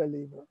 in the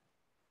liver.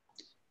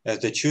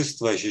 Это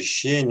чувство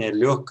ощущения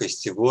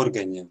легкости в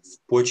органе,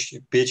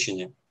 в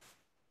печени.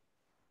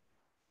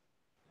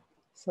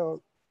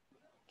 So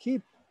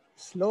keep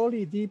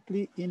slowly,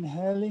 deeply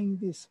inhaling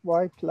this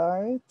white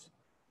light.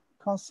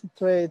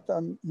 Concentrate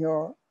on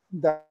your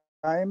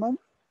diamond,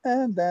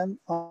 and then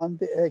on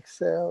the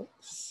exhale,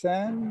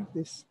 send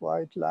this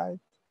white light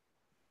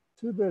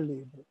to the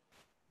liver.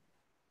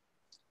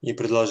 И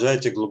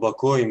продолжайте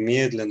глубоко и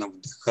медленно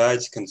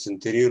вдыхать,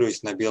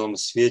 концентрируясь на белом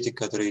свете,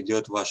 который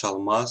идет в ваш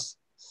алмаз,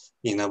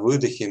 и на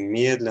выдохе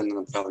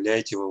медленно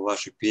направляйте его в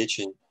вашу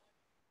печень.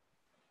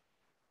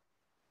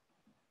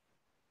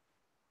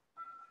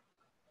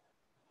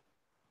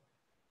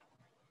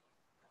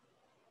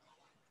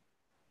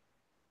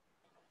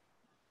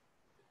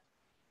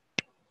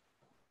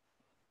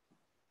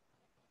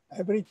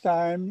 Every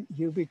time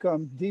you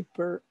become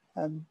deeper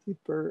and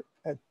deeper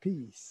at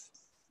peace.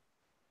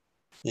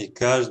 И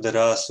каждый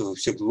раз вы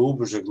все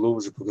глубже и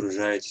глубже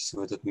погружаетесь в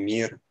этот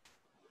мир.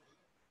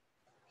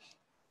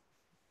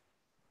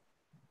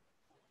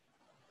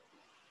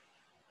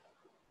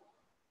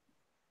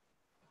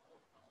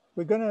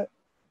 We're going to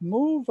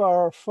move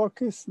our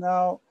focus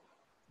now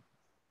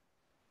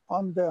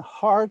on the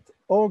heart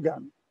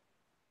organ,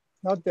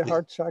 not the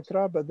heart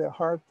chakra, but the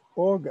heart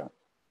organ.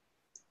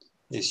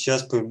 И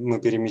сейчас мы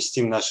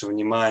переместим наше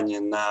внимание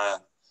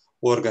на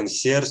орган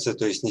сердца,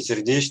 то есть не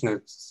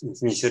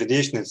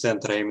сердечный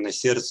центр, а именно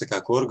сердце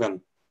как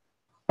орган.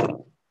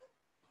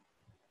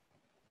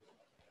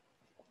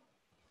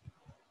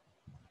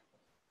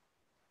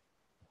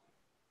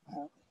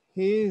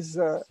 He is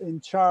in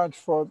charge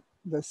for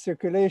the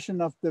circulation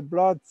of the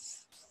blood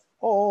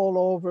all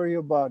over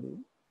your body,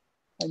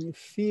 and you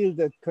feel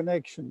that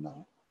connection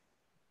now.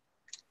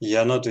 И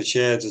оно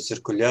отвечает за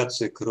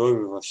циркуляцию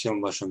крови во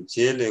всем вашем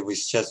теле. Вы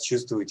сейчас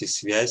чувствуете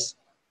связь.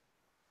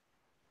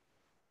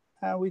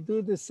 And we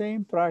do the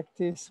same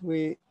practice.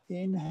 We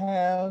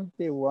inhale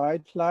the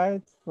white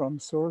light from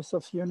source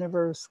of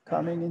universe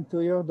coming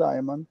into your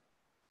diamond.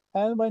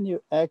 And when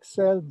you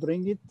exhale,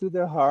 bring it to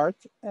the heart,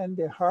 and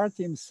the heart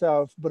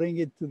himself bring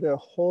it to the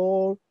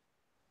whole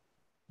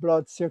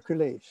blood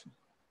circulation.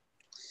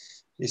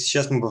 И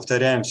сейчас мы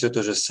повторяем все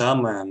то же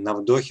самое. На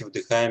вдохе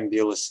вдыхаем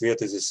белый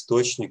свет из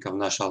источника в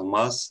наш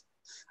алмаз,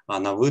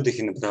 а на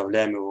выдохе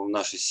направляем его в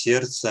наше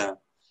сердце,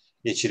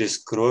 и через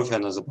кровь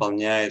оно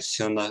заполняет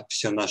все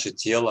наше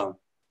тело.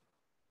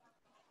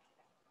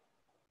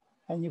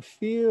 And you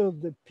feel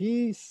the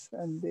peace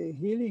and the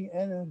healing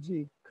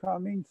energy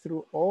coming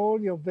through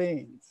all your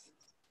veins.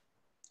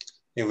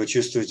 И вы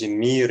чувствуете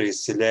мир, и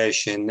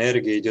исцеляющая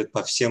энергия идет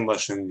по всем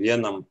вашим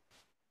венам.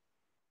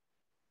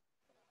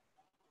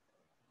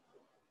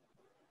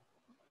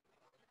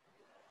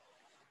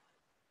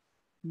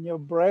 Your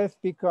breath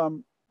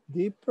becomes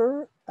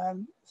deeper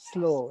and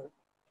slower.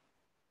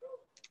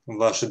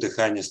 Ваше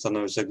дыхание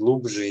становится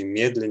глубже и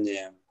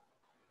медленнее.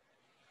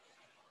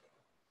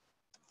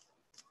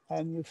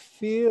 And you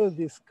feel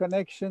this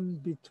connection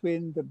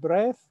between the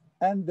breath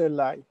and the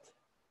light.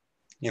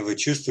 И вы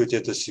чувствуете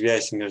эту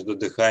связь между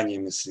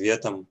дыханием и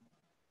светом.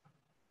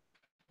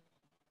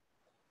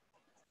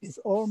 It's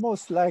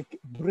almost like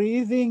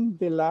breathing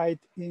the light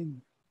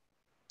in.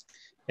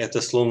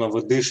 Это словно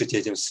вы дышите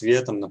этим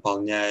светом,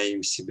 наполняя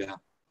им себя.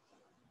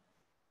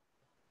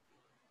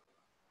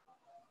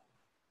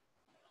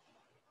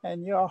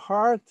 And your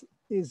heart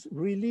is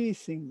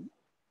releasing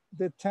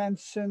the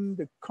tension,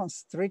 the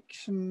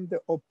constriction, the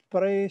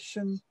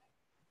oppression.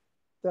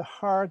 The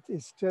heart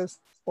is just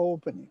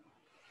opening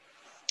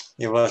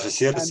И ваше and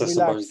сердце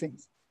relaxing.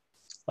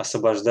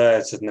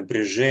 освобождается от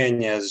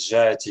напряжения,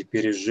 сжатий,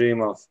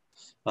 пережимов.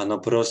 Оно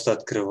просто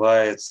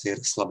открывается и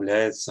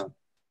расслабляется.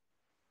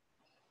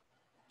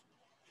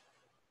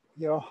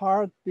 Your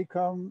heart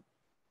become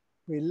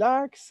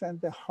relaxed and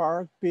the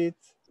heartbeat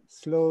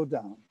slow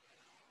down.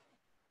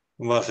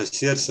 Ваше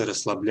сердце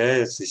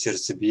расслабляется, и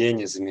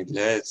сердцебиение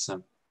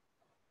замедляется.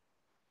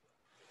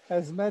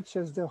 As much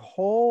as the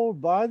whole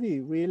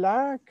body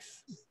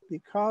relax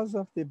because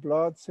of the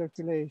blood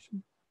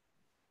circulation.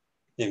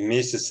 И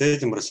вместе с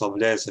этим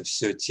расслабляется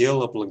все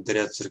тело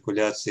благодаря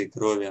циркуляции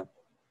крови.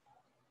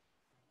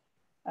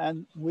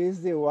 And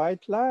with the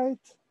white light,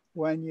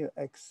 when you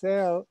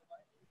exhale,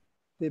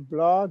 the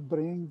blood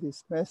brings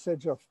this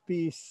message of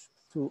peace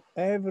to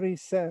every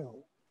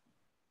cell.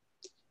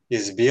 И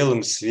с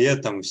белым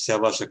светом вся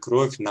ваша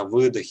кровь на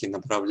выдохе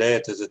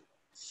направляет это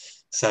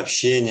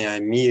сообщение о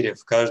мире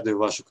в каждую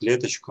вашу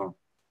клеточку.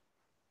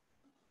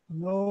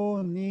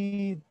 No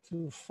need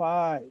to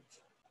fight.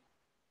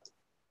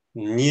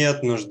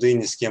 Нет нужды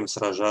ни с кем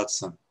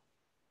сражаться.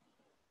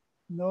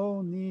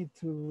 No need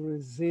to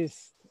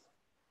resist.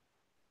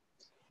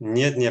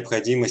 Нет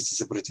необходимости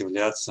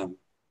сопротивляться.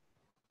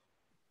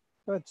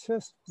 But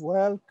just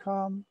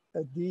welcome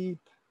a deep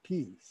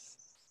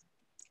peace.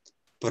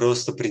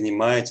 Просто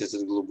принимайте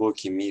этот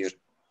глубокий мир.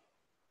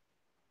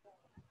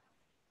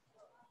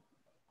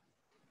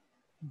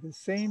 At the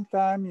same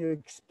time, you're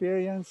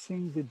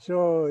experiencing the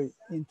joy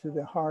into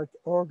the heart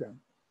organ.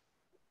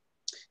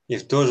 И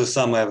в то же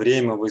самое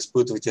время вы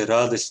испытываете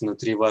радость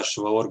внутри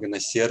вашего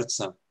органа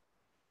сердца.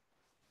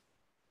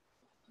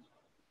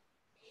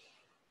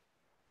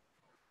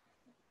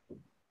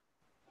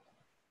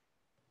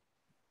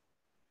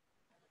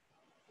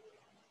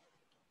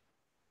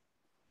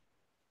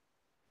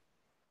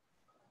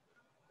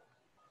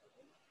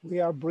 We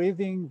are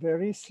breathing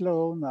very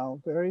slow now,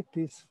 very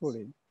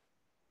peacefully.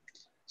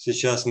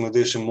 Сейчас мы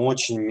дышим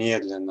очень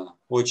медленно,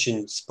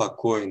 очень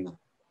спокойно.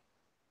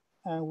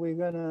 And we're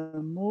going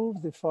to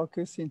move the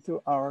focus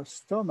into our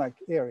stomach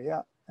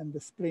area and the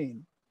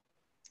spleen.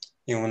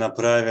 И мы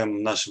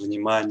направим наше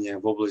внимание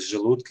в область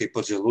желудка и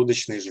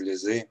поджелудочной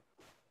железы.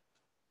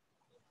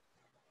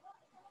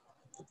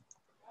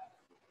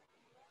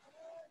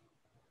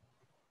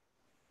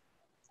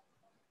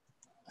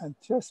 And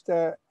just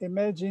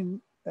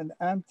imagine an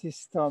empty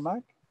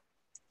stomach.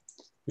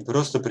 И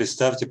просто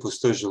представьте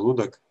пустой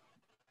желудок.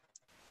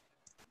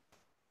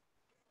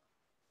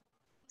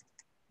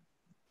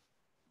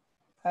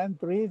 And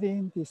breathe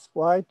in this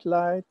white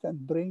light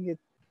and bring it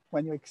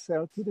when you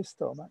exhale to the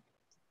stomach.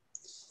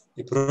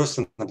 И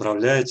просто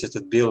направляете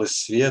этот белый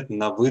свет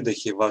на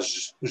выдохе в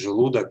ваш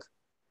желудок.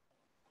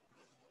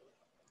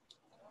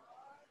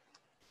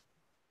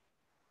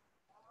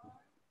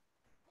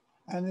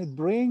 And it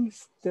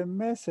brings the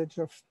message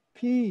of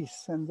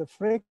peace and the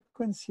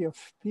frequency of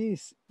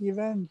peace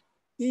even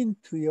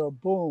into your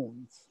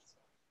bones.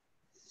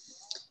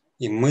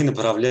 И мы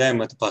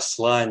направляем это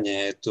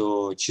послание,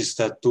 эту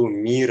чистоту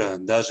мира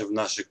даже в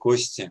наши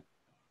кости.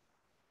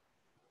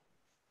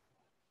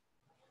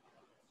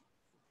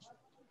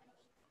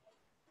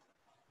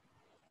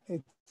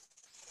 It's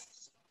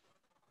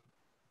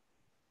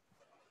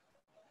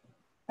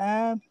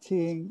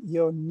emptying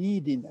your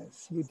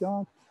neediness. You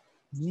don't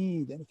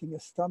need anything. Your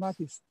stomach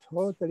is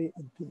totally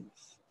at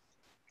peace.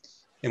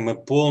 И мы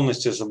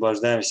полностью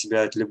освобождаем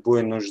себя от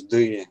любой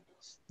нужды.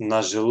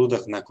 Наш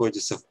желудок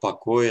находится в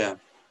покое.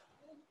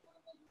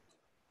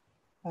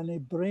 And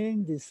it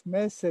brings this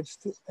message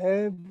to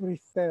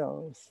every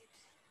cell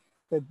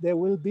that they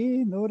will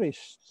be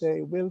nourished,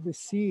 they will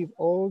receive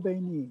all they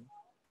need.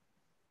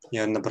 И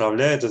он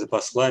направляет это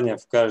послание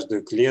в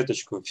каждую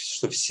клеточку,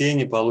 что все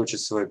они получат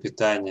свое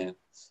питание,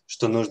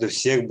 что нужды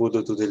всех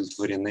будут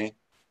удовлетворены.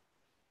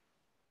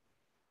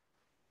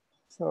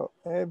 So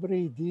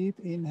every deep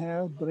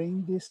inhale,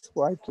 bring this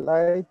white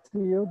light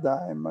to your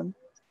diamond.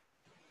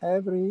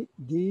 Every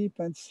deep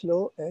and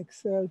slow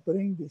exhale,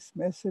 bring this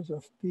message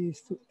of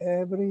peace to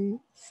every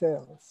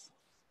cell.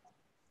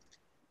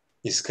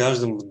 И с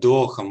каждым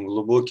вдохом,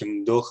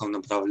 глубоким вдохом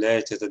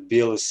направляете этот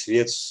белый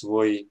свет в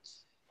свой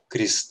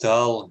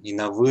кристалл, и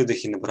на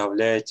выдохе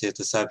направляете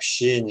это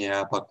сообщение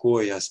о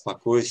покое, о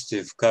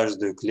спокойствии в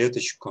каждую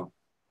клеточку.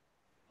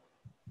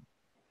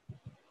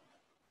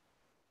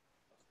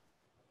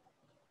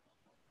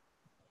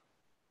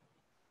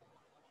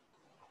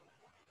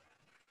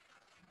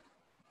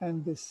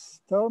 And the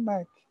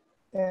stomach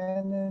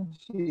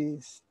energy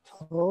is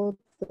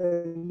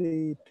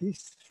totally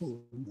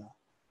peaceful now.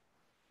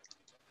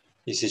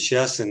 И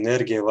сейчас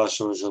энергия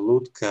вашего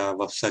желудка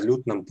в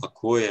абсолютном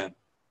покое.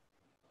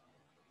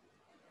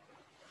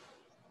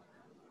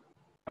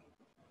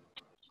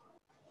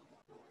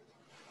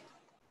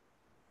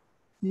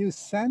 you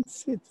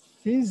sense it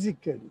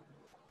physically.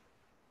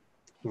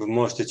 Вы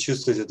можете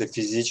чувствовать это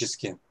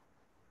физически.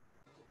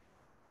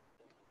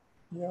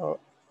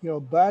 Your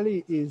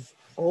belly is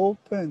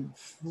open,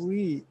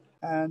 free,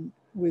 and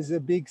with a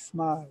big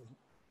smile.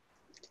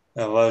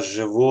 Ваш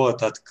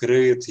живот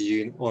открыт,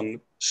 и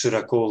он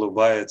широко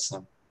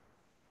улыбается.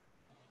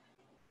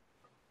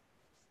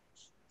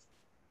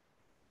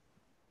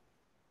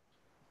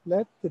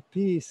 Let the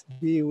peace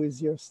be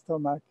with your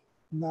stomach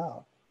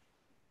now.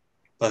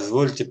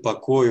 Позвольте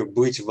покою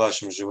быть в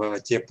вашем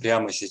животе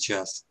прямо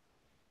сейчас.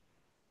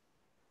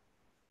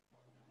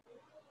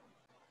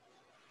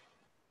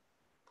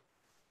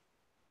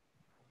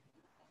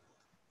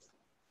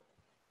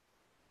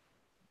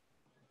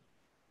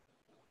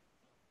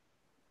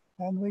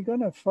 And we're going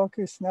to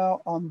focus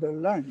now on the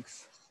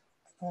lungs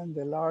and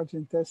the large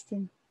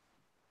intestine,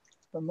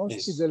 but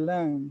mostly the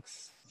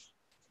lungs.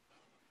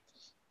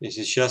 И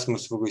сейчас мы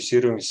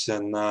сфокусируемся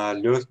на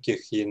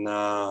легких и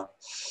на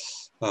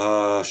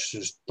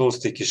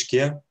толстой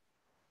кишке.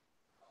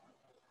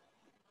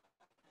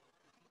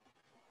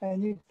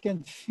 And you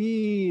can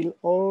feel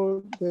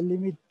all the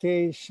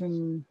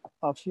limitation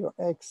of your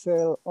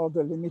exhale or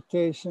the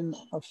limitation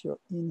of your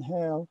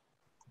inhale.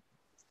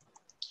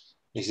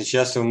 И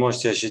сейчас вы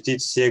можете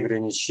ощутить все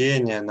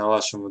ограничения на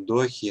вашем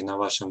вдохе и на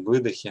вашем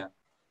выдохе.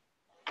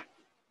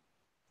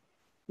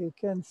 You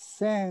can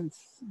sense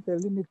the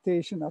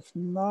limitation of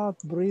not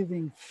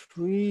breathing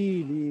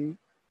freely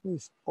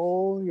with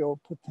all your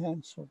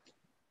potential.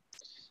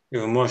 И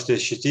вы можете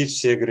ощутить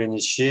все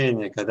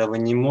ограничения, когда вы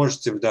не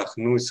можете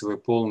вдохнуть свой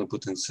полный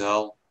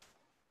потенциал.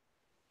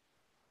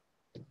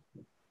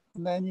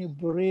 Then you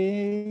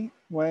breathe,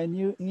 when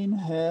you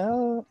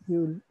inhale,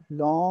 you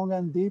long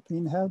and deep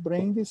inhale,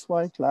 bring this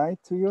white light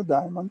to your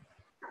diamond.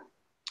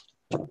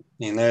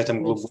 И на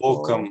этом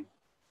глубоком,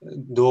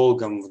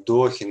 долгом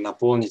вдохе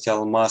наполните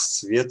алмаз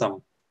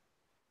светом.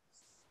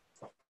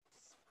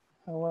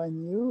 And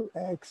when you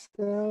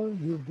exhale,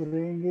 you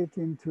bring it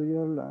into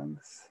your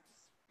lungs,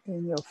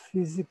 in your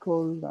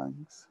physical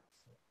lungs.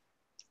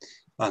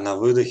 А на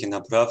выдохе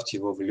направьте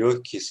его в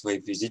легкие,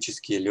 свои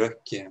физические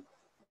легкие.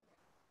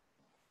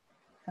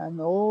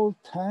 And all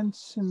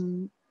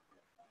tension,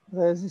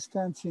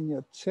 resistance in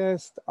your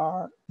chest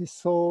are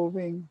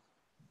dissolving.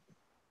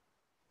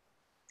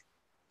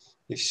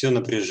 И все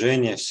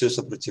напряжение, все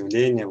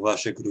сопротивление в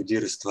вашей груди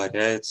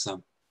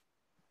растворяется.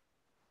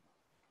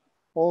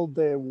 All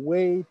the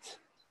weight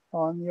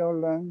on your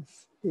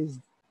lungs is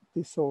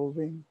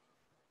dissolving.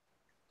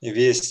 И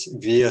весь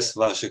вес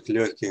ваших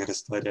легких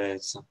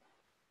растворяется.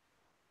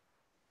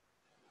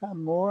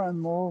 And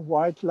more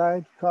white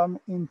light come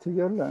into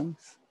your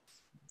lungs.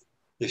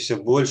 И все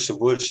больше и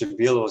больше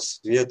белого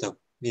света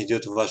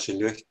идет в ваши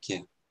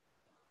легкие.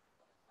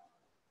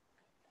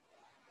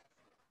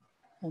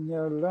 And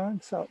your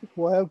lungs are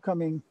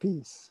welcoming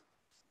peace.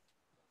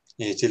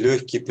 И эти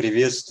легкие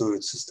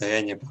приветствуют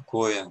состояние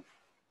покоя.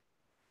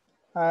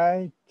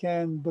 I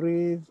can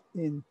breathe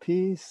in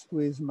peace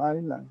with my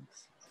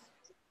lungs.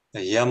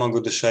 Я могу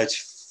дышать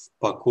в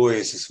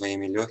покое со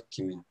своими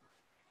легкими.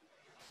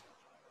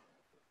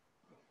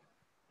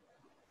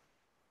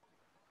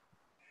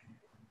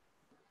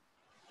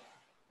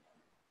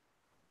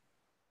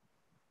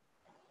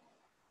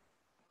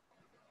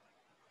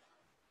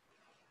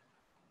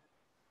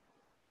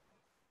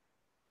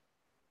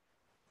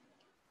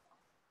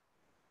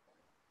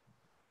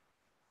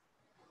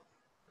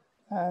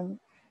 And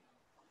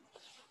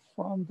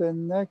from the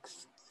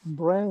next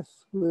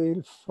breath,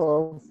 we'll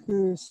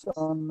focus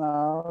on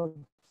our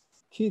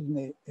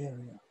kidney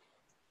area.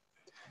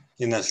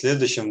 И на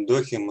следующем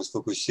вдохе мы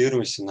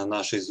сфокусируемся на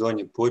нашей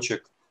зоне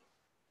почек.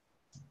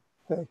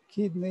 The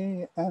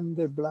kidney and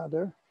the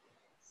bladder.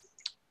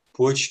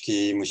 Почки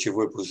и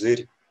мочевой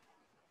пузырь.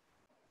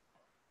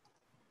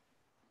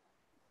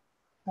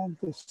 And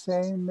the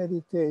same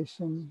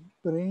meditation,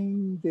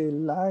 bring the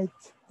light,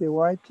 the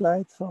white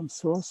light from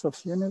source of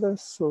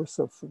universe, source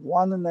of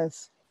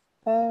oneness,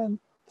 and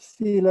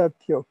fill up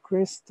your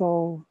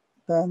crystal.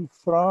 Then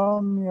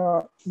from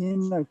your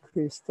inner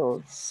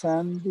crystal,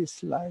 send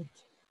this light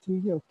to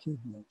your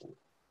kidney.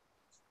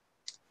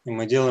 И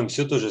мы делаем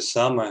все то же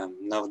самое.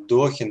 На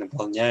вдохе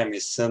наполняем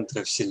из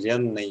центра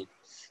Вселенной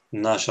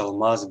наш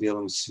алмаз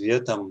белым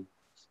светом,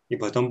 и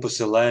потом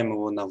посылаем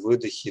его на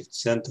выдохе в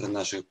центр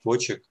наших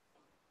почек.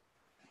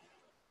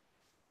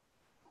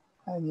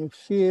 And you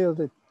feel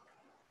the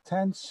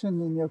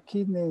tension in your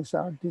kidneys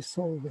are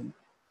dissolving.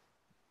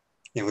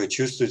 И вы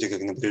чувствуете,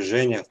 как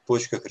напряжение в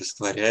почках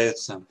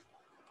растворяется.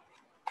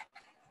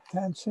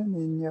 Tension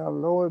in your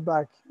lower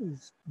back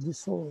is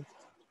dissolved.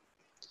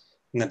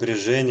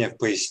 Напряжение в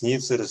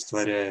пояснице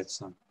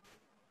растворяется.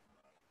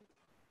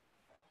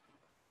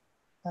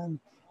 And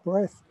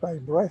breath by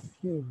breath,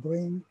 you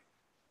bring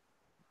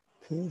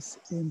peace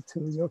into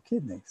your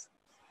kidneys.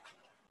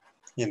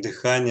 И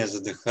дыхание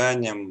за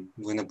дыханием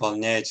вы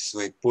наполняете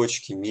свои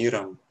почки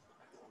миром.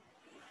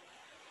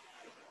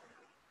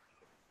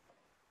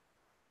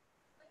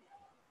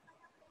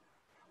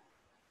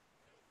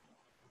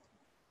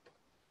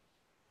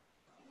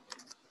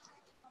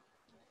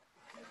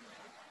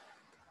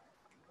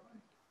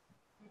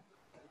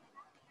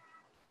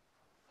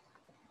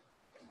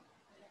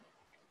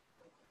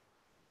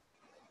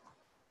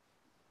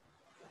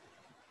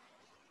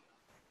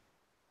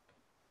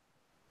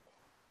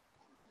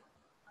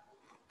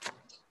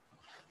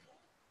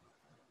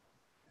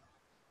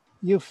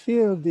 you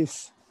feel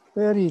this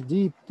very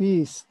deep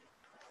peace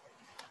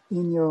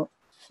in your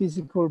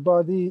physical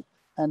body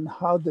and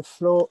how the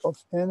flow of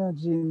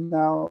energy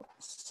now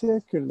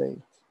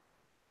circulates.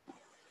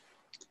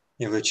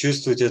 И вы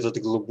чувствуете этот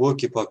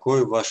глубокий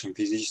покой в вашем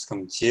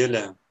физическом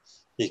теле,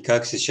 и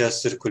как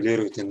сейчас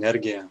циркулирует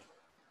энергия.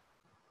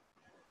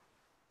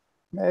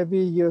 Maybe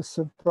you're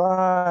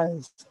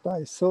surprised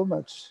by so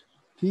much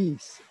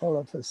peace all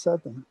of a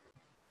sudden.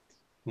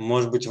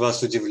 Может быть,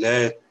 вас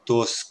удивляет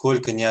то,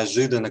 сколько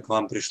неожиданно к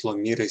вам пришло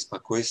мира и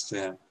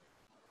спокойствия.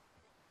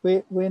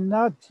 We're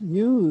not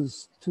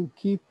used to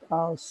keep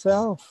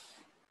ourselves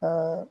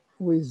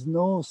with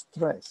no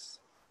stress,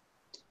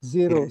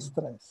 zero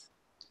stress.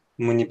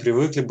 Мы не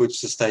привыкли быть в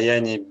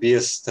состоянии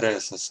без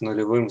стресса, с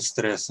нулевым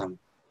стрессом.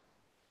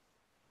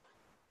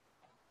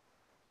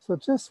 So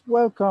just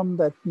welcome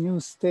that new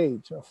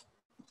stage of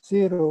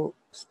zero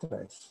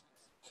stress,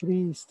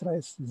 free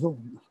stress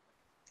zone.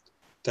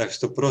 Так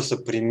что просто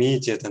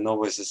примите это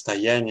новое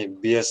состояние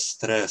без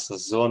стресса,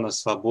 зона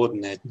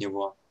свободная от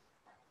него.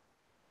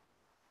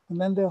 And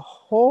then the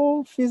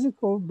whole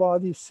physical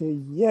body say,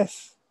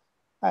 yes,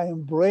 I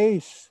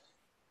embrace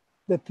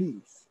the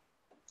peace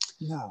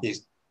now. И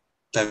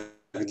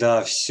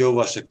тогда все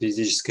ваше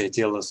физическое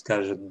тело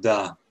скажет,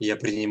 да, я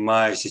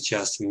принимаю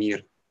сейчас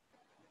мир.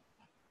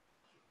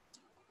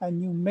 And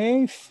you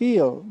may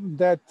feel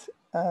that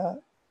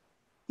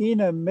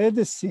inner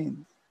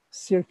medicine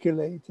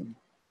circulating.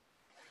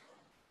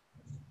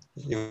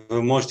 И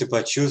вы можете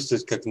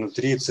почувствовать, как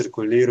внутри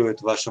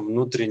циркулирует ваше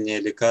внутреннее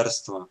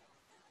лекарство.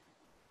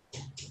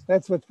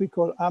 That's what we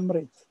call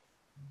Amrit.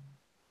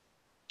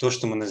 То,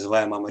 что мы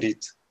называем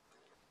амрит.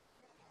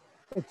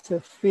 It's a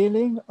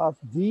feeling of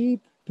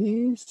deep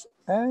peace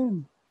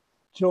and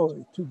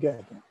joy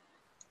together.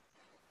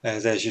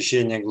 Это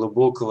ощущение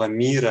глубокого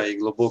мира и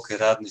глубокой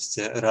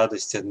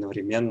радости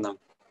одновременно.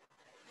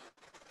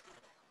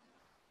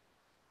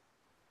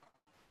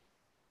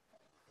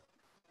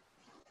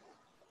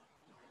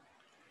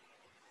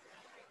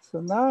 So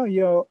now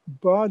your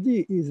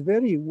body is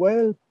very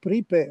well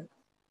prepared.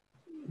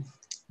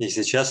 И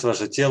сейчас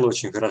ваше тело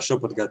очень хорошо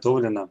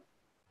подготовлено.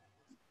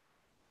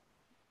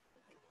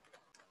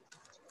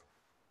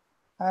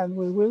 And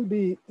we will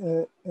be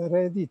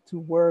ready to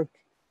work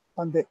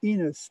on the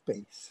inner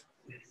space.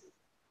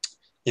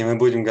 И мы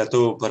будем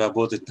готовы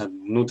поработать над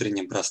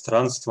внутренним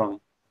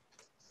пространством.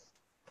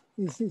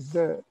 This is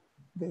the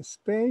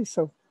space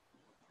of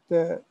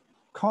the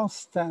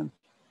constant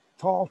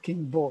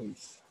talking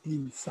voice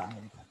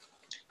inside.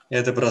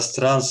 Это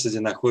пространство,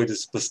 где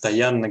находится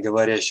постоянно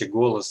говорящий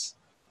голос.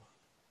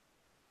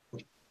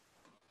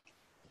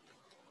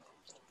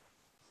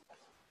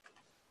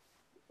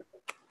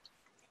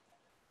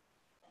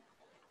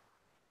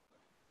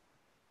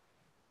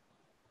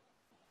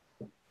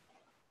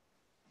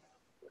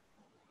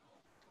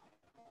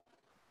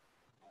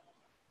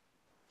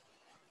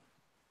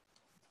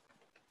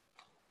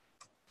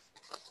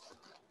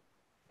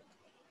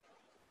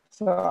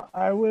 So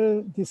I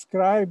will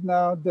describe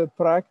now the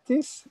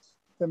practice,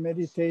 the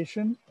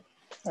meditation,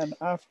 and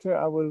after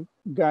I will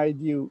guide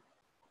you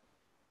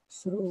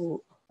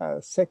through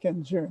a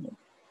second journey.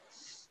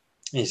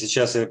 И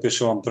сейчас я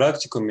опишу вам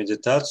практику,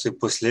 медитацию,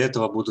 после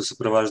этого буду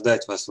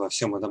сопровождать вас во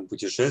всем этом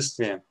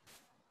путешествии.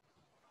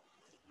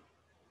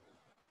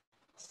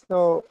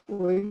 So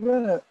we're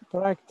going to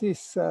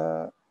practice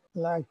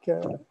like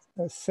a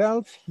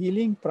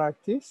self-healing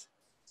practice.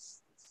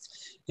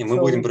 И мы So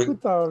будем... we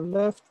put our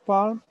left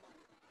palm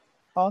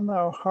on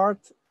our heart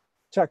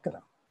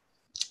chakra.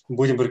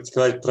 Будем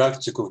практиковать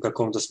практику, в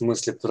каком-то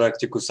смысле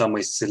практику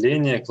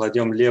самоисцеления.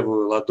 Кладем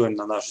левую ладонь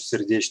на нашу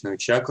сердечную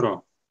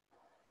чакру.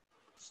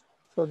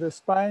 So the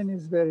spine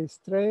is very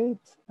straight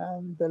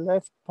and the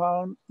left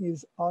palm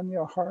is on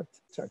your heart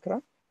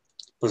chakra.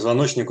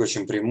 Позвоночник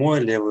очень прямой,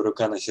 левая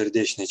рука на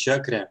сердечной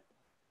чакре.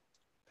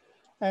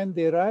 And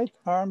the right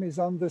arm is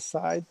on the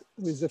side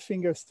with the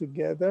fingers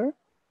together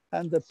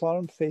and the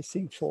palm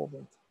facing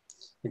forward.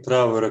 И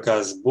правая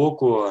рука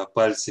сбоку, а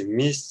пальцы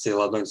вместе,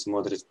 ладонь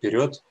смотрит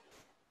вперед.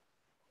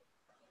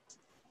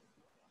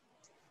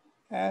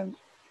 And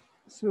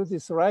through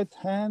this right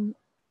hand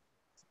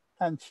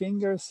and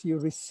fingers, you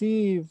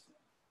receive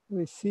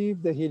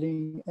the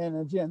healing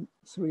energy, and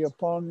through your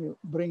palm, you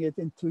bring it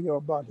into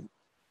your body.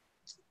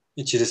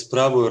 И через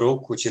правую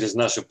руку, через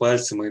наши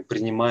пальцы мы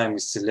принимаем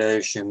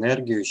исцеляющую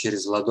энергию,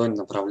 через ладонь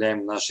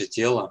направляем наше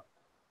тело.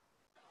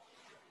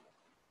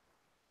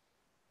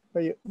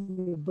 But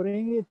you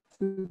bring it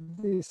to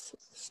this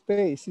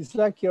space. It's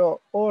like your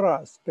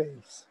aura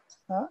space.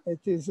 It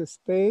is a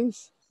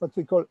space, what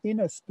we call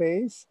inner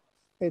space.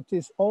 It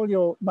is all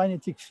your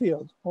magnetic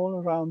field all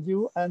around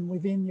you and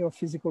within your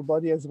physical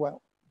body as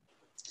well.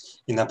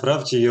 И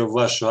направьте ее в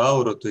вашу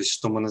ауру, то есть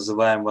что мы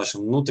называем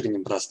вашим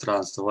внутренним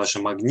пространством,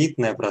 ваше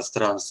магнитное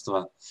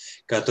пространство,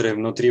 которое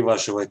внутри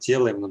вашего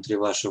тела и внутри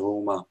вашего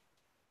ума.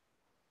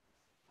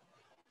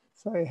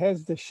 So it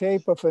has the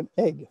shape of an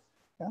egg.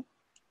 Yeah?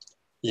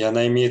 И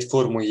она имеет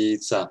форму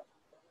яйца.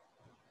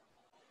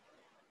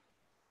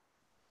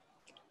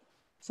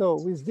 So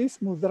with this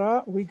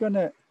mudra, we're going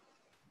to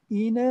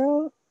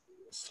inhale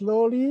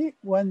slowly,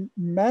 when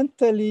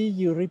mentally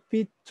you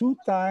repeat 2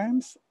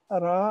 times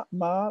Ra,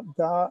 Ma,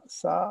 Da,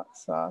 Sa,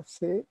 Sa,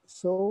 Se,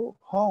 So,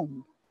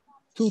 Hong.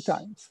 2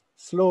 times,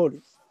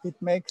 slowly. It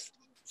makes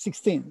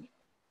 16.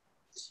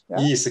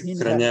 Yeah? И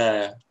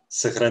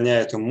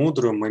сохраняя эту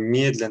мудру, мы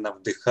медленно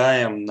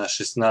вдыхаем на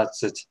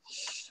 16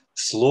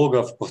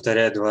 слогов,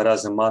 повторяя 2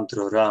 раза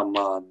мантру Ра,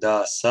 Ма,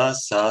 Да, Са,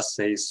 Са,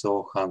 Сей,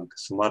 Со, Ханг.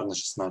 Суммарно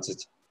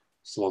 16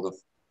 слогов.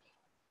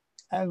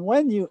 And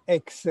when you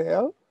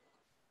exhale,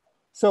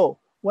 so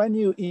when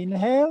you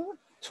inhale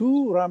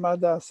to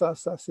Ramada Sa,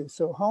 Sa, Se,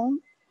 So, Hong,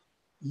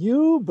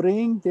 you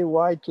bring the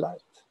white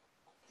light.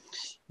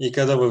 И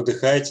когда вы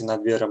вдыхаете на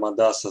 2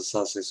 Рамадаса,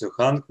 Саса и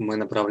Суханг, мы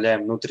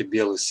направляем внутрь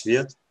белый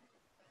свет.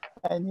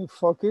 And you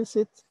focus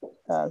it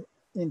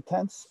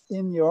intense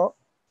in your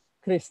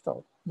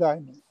crystal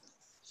diamond.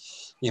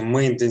 И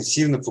мы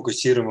интенсивно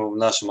фокусируем его в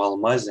нашем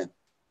алмазе.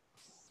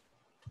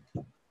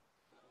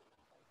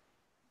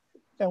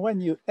 And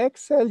when you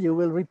exhale, you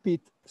will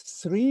repeat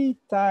 3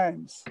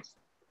 times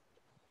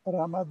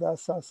Ramada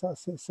Sa, Sa,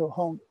 Se, So,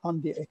 Hong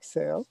on the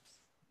exhale.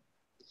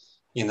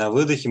 И на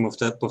выдохе мы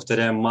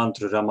повторяем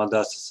мантру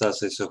Рамадаса,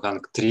 Саса и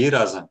Суханг 3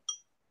 раза.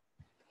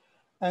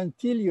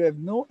 Until you have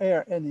no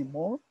air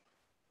anymore.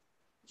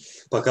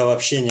 Пока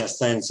вообще не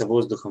останется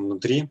воздуха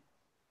внутри.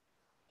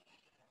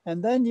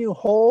 And then you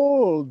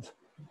hold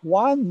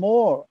 1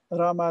 more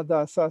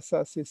Ramada Sa,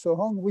 Sa, Se, So,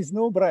 Hong with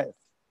no breath.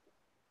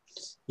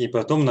 И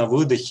потом на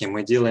выдохе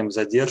мы делаем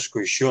задержку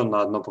еще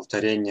на одно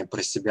повторение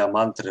про себя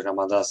мантры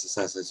Рамадаса,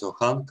 Саса и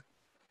Суханг.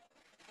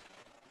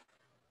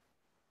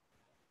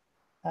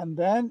 And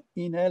then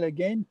inhale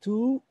again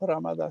 2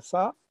 Ramada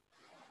Sa.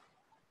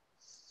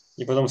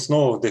 И потом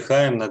снова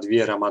вдыхаем на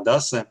 2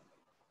 Рамадасы.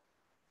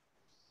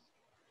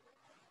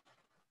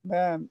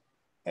 Then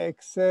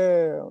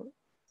exhale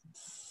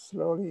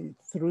slowly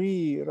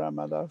 3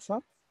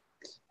 Ramadasa.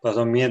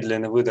 Потом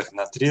медленный выдох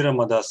на 3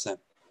 Рамадасы.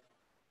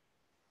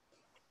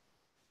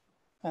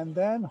 And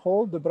then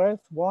hold the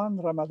breath 1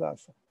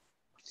 Ramadasa.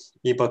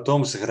 И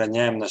потом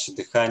сохраняем наше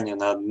дыхание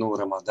на 1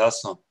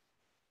 Рамадасу.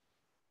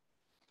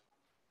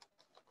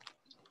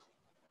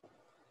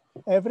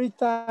 Every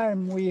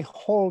time we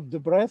hold the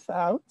breath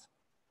out,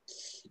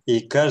 И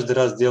каждый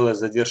раз, делая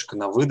задержку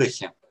на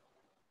выдохе,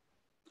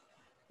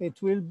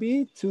 it will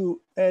be to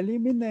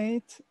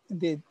eliminate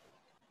the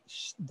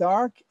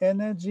dark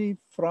energy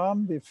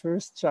from the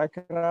first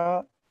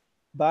chakra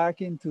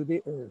back into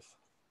the earth.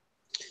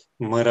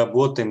 мы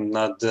работаем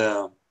над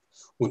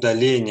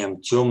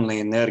удалением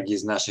темной энергии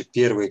из нашей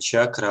первой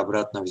чакры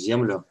обратно в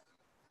землю.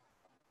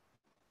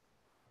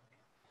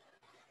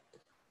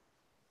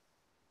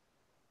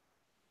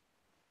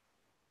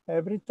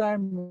 Every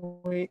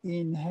time we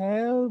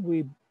inhale,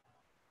 we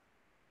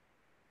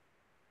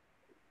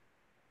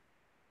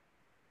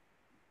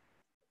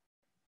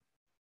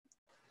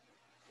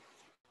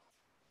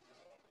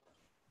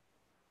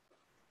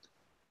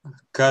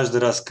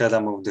Каждый раз, когда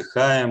мы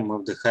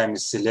вдыхаем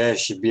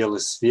исцеляющий белый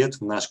свет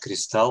в наш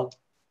кристалл.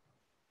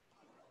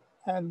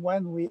 And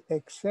when we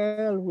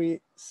exhale,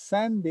 we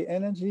send the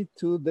energy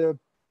to the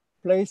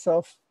place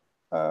of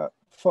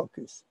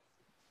focus.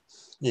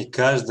 И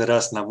каждый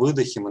раз на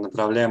выдохе мы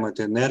направляем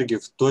эту энергию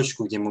в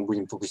точку, где мы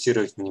будем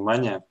фокусировать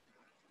внимание.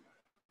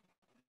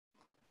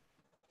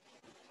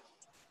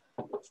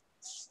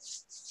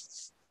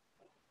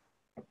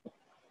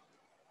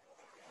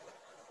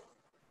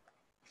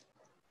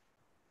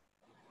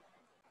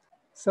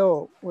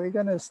 So we're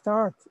going to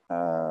start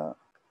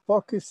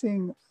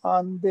focusing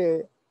on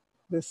the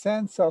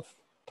sense of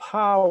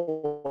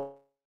power,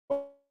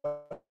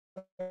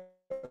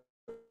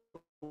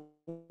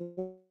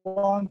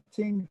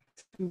 wanting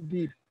to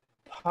be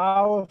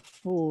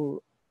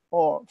powerful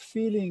or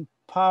feeling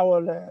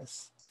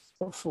powerless,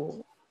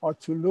 or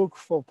to look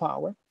for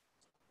power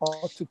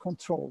or to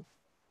control.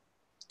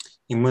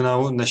 И мы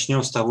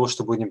начнем с того,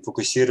 что будем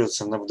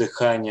фокусироваться на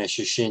вдыхании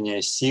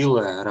ощущения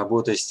силы,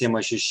 работая с тем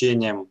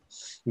ощущением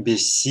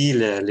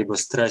бессилия, либо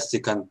страсти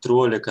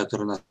контроля,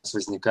 который у нас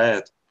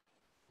возникает.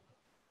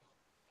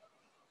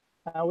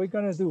 We're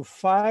going to do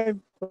 5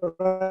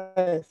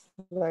 breaths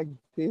like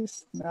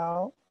this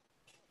now,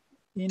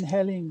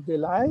 inhaling the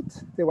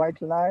light, the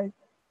white light,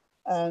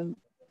 and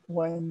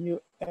when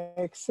you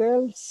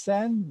exhale,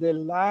 send the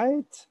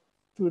light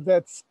to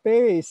that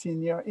space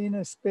in your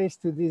inner space,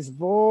 to this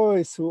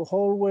voice who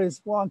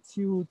always wants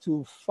you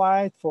to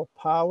fight for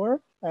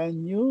power,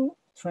 and you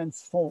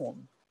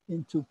transform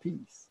into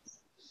peace.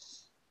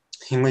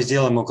 И мы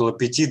сделаем около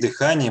 5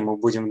 дыханий, мы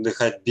будем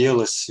вдыхать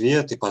белый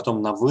свет и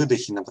потом на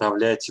выдохе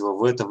направлять его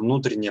в это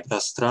внутреннее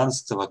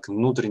пространство, к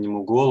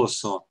внутреннему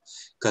голосу,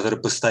 который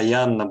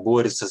постоянно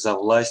борется за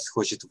власть,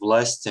 хочет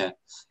власти,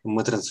 и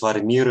мы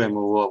трансформируем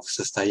его в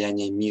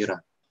состояние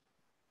мира.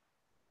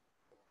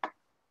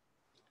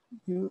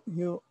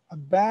 You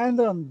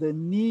abandon the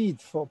need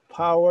for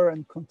power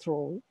and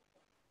control.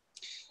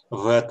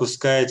 Вы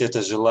отпускаете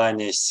это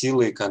желание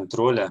силы и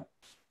контроля.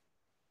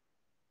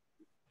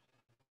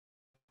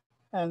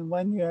 And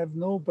when you have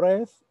no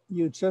breath,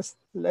 you just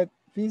let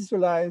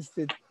visualize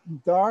the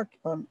dark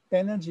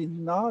energy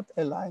not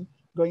aligned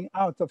going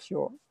out of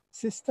your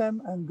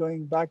system and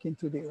going back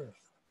into the earth.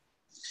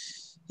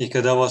 И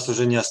когда у вас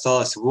уже не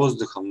осталось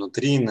воздуха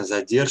внутри, на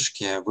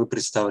задержке, вы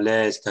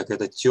представляете, как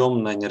эта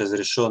темная,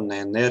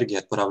 неразрешенная энергия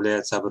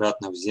отправляется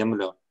обратно в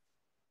землю.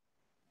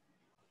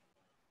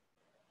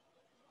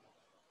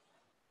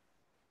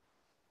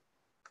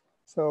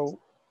 So,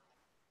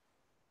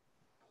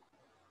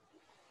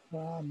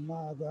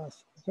 Ramadas,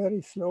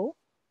 very slow,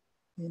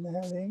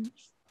 inhaling.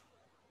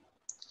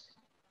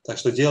 Так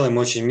что делаем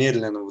очень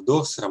медленный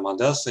вдох с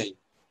Рамадасой.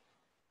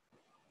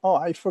 Oh,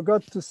 I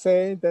forgot to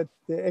say that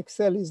the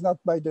exhale is not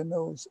by the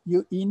nose.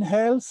 You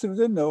inhale through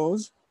the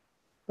nose,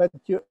 but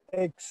you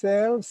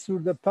exhale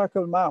through the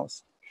puckle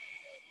mouth.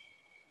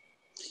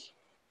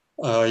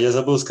 Я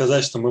забыл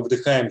сказать, что мы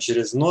вдыхаем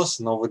через нос,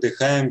 но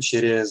выдыхаем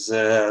через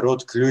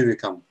рот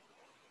клювиком.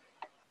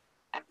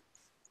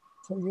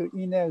 So you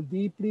inhale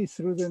deeply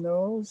through the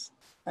nose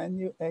and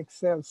you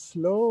exhale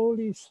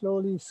slowly,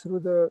 slowly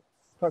through the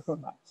puckle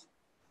mouth.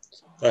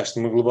 Так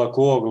что мы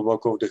глубоко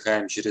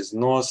вдыхаем через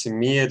нос и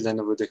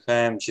медленно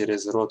выдыхаем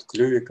через рот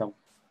клювиком.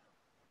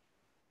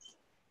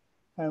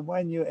 And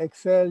when you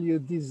exhale, you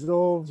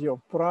dissolve your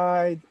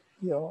pride,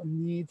 your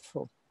need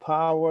for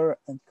power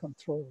and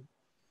control.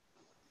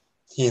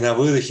 И на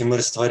выдохе мы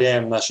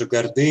растворяем нашу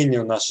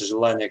гордыню, наше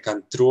желание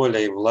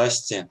контроля и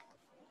власти.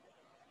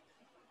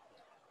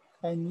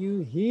 And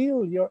you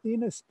heal your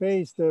inner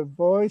space. The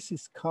voice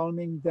is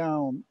calming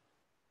down.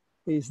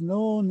 There's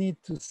no need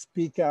to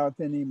speak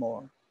out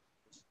anymore.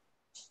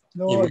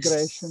 No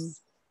aggression.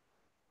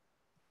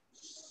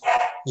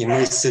 И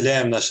мы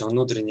исцеляем наше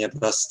внутреннее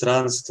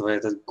пространство,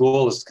 этот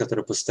голос,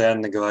 который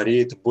постоянно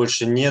говорит,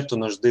 больше нету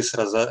нужды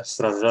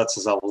сражаться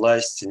за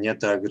власть,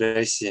 нет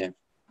агрессии.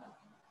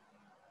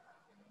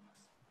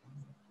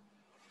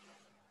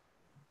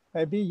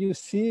 Maybe you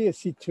see a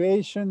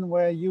situation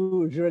where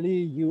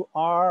usually you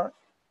are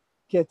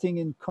getting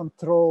in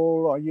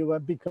control or you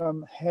have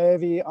become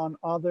heavy on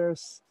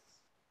others,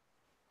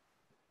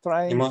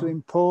 trying to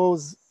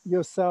impose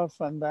yourself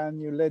and then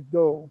you let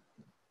go.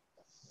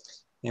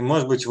 И,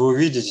 может быть, вы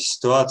увидите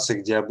ситуации,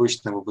 где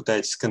обычно вы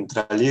пытаетесь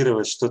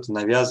контролировать, что-то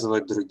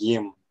навязывать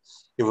другим,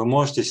 и вы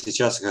можете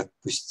сейчас их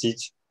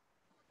отпустить.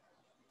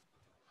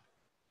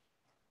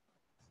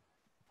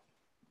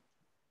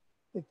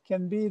 It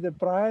can be the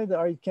pride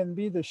or it can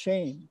be the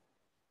shame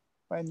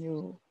when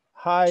you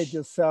hide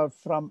yourself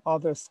from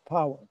others'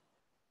 power.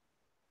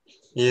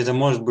 И это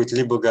может быть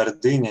либо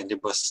гордыня,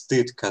 либо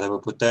стыд, когда вы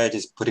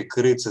пытаетесь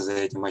прикрыться за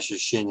этим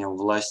ощущением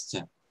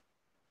власти.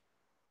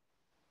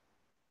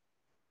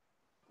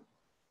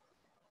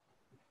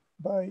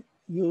 By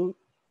you,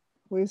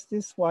 with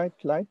this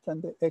white light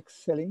and the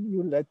exhaling,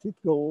 you let it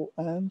go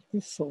and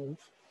dissolve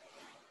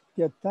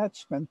the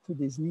attachment to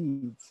these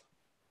needs.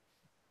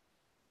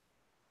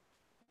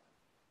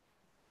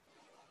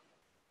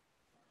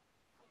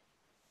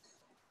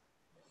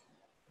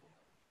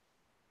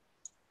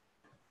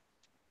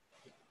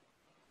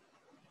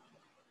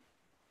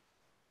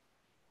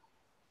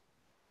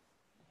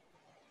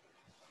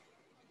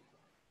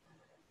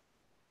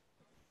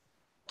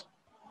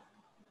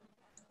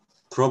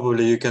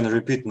 Probably you can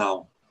repeat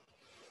now,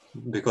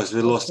 because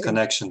we lost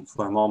connection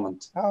for a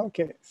moment.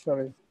 Okay,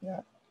 sorry.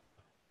 Yeah.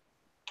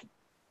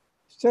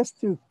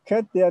 Just to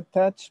cut the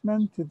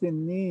attachment to the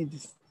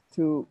needs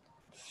to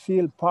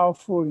feel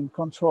powerful in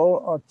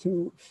control or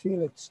to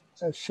feel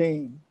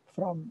ashamed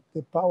from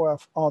the power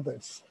of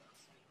others.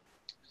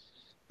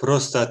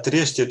 Просто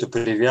отрежьте эту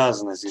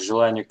привязанность к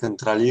желанию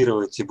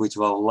контролировать и быть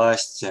во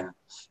власти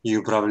и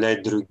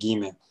управлять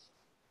другими.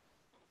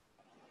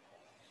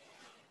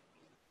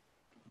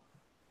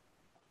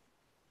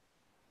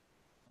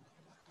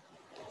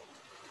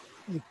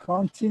 We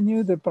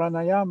continue the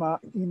pranayama,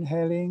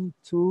 inhaling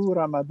 2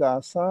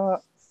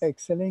 Ramadasa,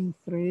 exhaling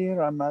 3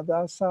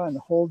 Ramadasa, and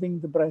holding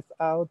the breath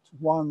out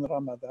 1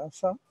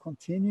 Ramadasa.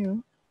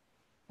 Continue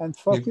and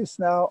focus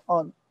now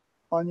on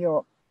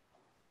your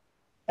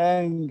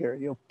anger,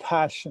 your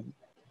passion.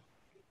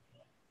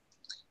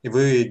 И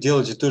вы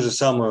делаете ту же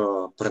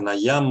самую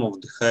пранаяму,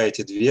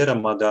 вдыхаете 2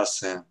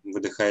 рамадасы,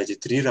 выдыхаете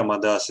 3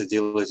 рамадасы,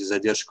 делаете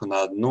задержку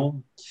на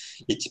 1.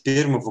 И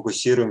теперь мы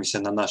фокусируемся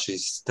на нашей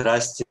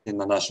страсти,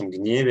 на нашем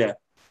гневе.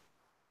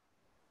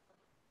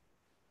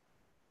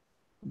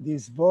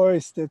 This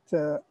voice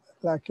that,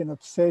 like an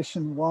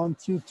obsession,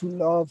 wants you to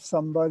love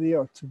somebody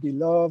or to be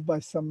loved by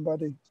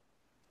somebody.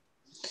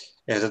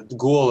 Этот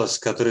голос,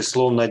 который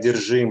словно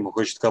одержим,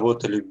 хочет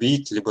кого-то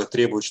любить, либо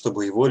требует,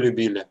 чтобы его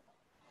любили.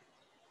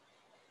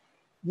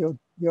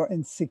 Your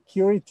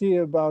insecurity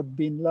about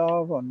being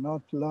loved or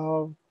not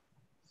loved.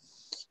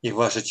 И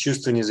ваше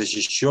чувство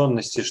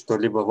незащищенности, что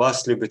либо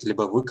вас любят,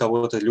 либо вы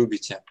кого-то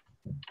любите.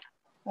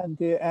 And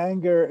the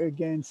anger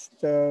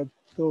against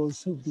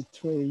those who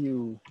betray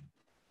you.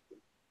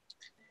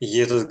 И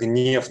этот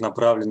гнев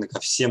направлен ко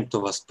всем,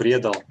 кто вас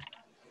предал.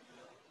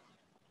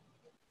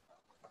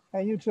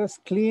 And you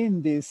just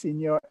clean this in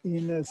your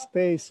inner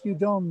space. You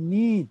don't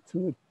need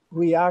to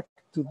react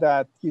to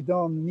that. You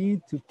don't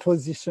need to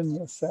position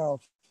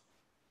yourself.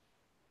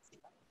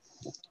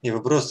 И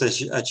вы просто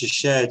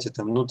очищаете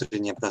это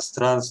внутреннее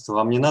пространство.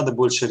 Вам не надо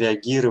больше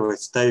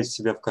реагировать, ставить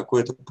себя в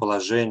какое-то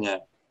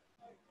положение.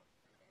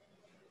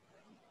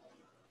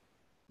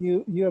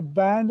 You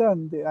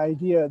abandon the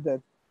idea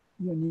that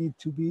you need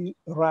to be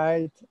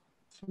right,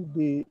 to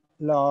be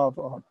loved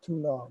or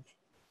to love.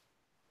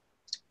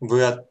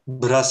 Вы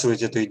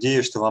отбрасываете эту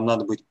идею, что вам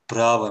надо быть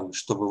правым,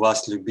 чтобы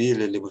вас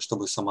любили, либо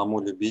чтобы самому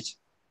любить.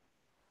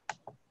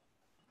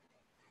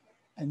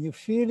 And you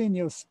feel in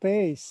your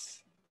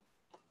space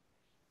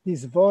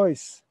this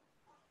voice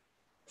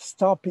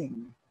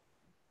stopping.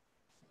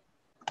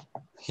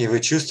 И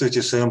вы чувствуете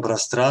в своем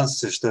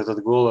пространстве, что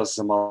этот голос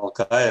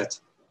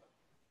замолкает.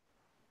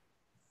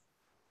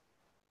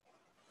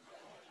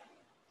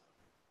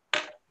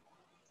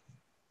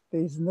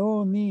 There is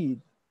no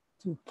need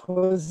to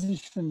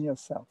position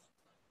yourself.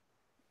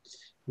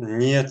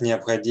 Нет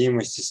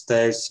необходимости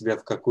ставить себя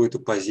в какую-то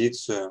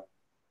позицию.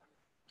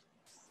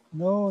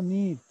 No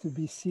need to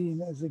be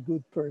seen as a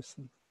good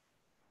person.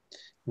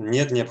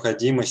 Нет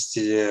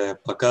необходимости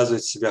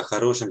показывать себя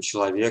хорошим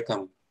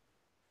человеком.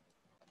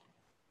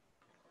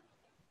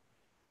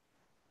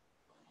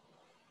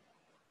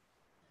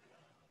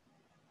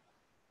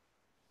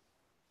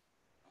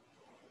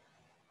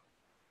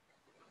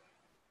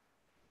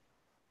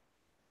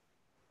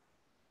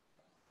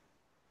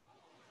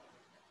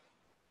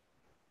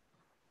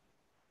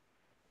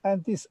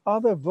 And this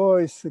other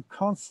voice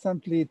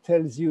constantly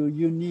tells you,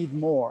 you need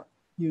more,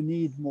 you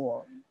need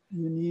more,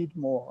 you need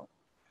more.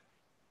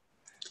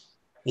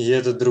 И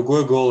этот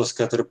другой голос,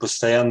 который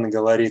постоянно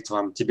говорит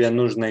вам, тебе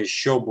нужно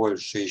еще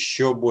больше,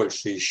 еще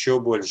больше, еще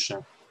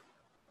больше.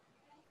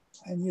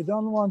 And you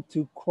don't want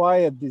to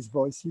quiet this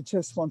voice. You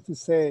just want to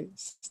say,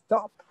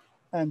 stop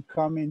and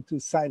come into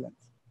silence.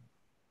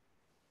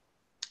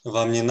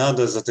 Вам не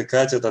надо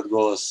затыкать этот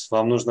голос.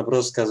 Вам нужно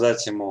просто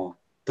сказать ему,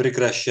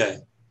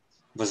 прекращай,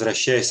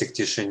 возвращайся к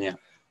тишине.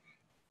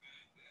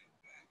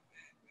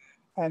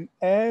 And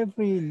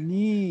every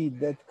need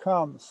that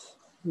comes,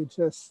 you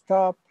just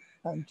stop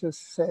and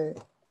just say,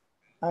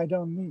 I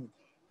don't need.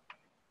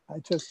 I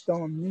just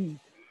don't need.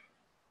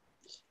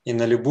 И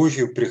на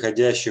любую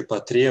приходящую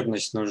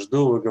потребность,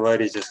 нужду вы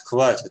говорите,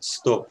 хватит,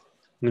 стоп,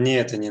 мне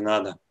это не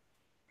надо.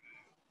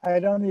 I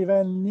don't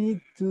even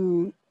need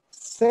to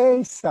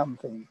say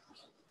something.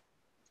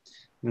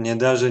 Мне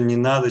даже не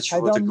надо I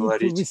чего-то don't need to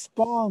говорить.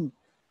 respond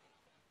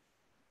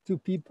to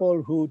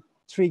people who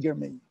trigger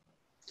me.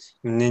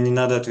 Мне не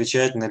надо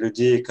отвечать на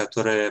людей,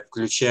 которые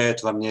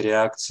включают во мне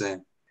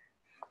реакции.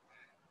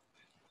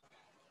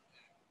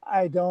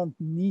 I don't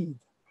need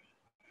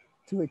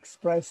to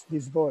express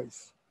this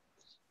voice.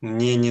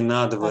 Мне не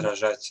надо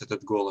выражать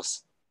этот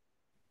голос.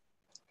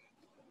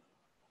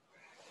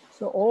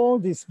 So all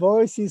these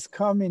voices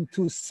come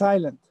into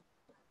silence.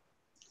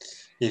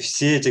 И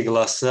все эти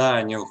голоса,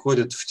 они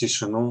уходят в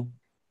тишину.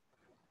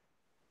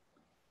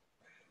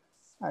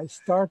 I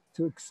start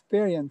to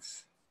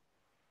experience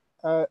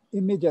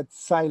immediate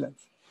silence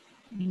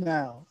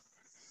now.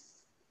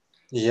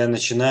 И я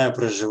начинаю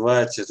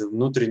проживать эту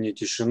внутреннюю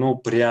тишину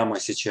прямо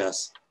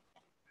сейчас.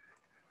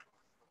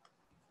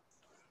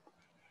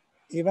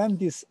 Even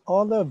this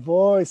other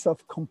voice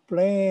of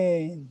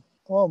complaint,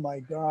 oh my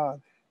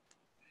God,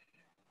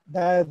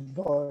 that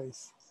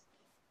voice.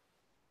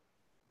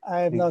 I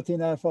have not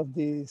enough of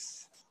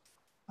this.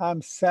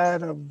 I'm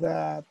sad of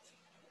that.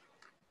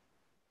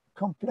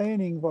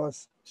 Complaining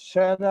was,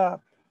 shut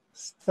up,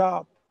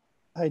 stop.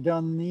 I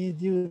don't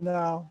need you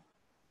now.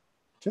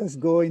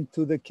 Just go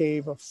into the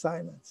cave of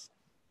silence.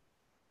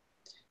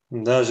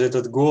 Даже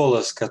этот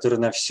голос, который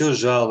на все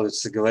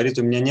жалуется, говорит,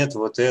 у меня нет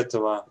вот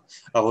этого,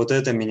 а вот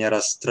это меня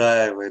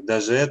расстраивает.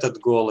 Даже этот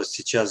голос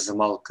сейчас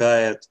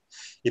замолкает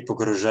и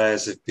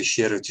погружается в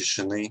пещеру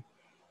тишины.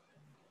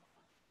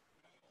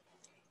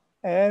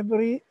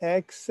 Every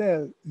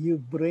exhale, you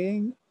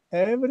bring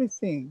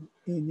everything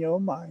in your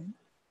mind,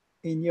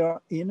 in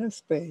your inner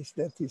space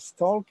that is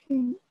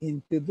talking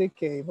into the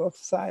cave of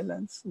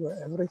silence where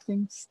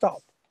everything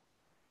stops.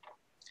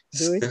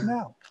 Do it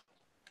now.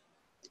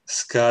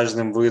 С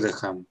каждым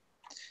выдохом.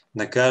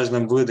 На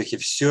каждом выдохе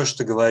все,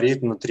 что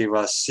говорит внутри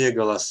вас, все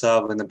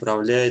голоса вы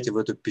направляете в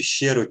эту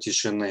пещеру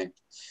тишины.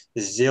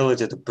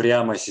 Сделать это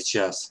прямо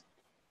сейчас.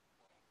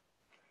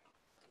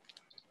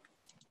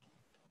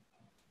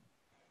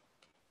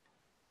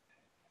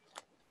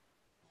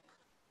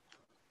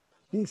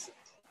 This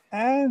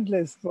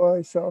endless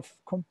voice of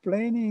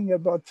complaining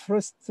about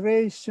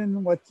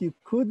frustration, what you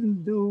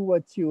couldn't do,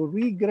 what you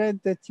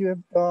regret that you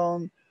have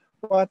done,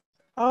 what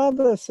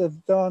others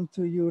have done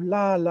to you,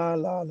 la, la,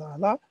 la, la,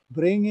 la,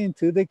 bring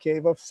into the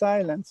cave of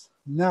silence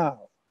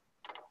now.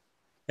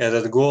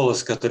 Этот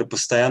голос, который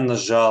постоянно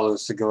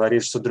жалуется,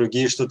 говорит, что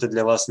другие что-то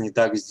для вас не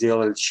так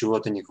сделали,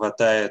 чего-то не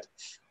хватает,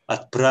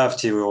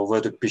 отправьте его в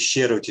эту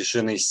пещеру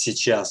тишины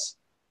сейчас.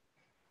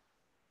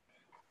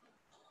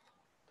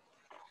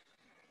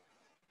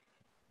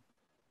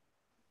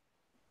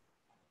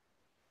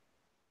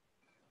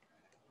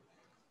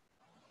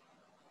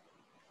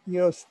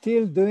 you're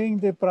still doing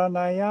the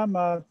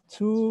pranayama,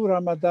 2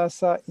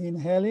 Ramadasa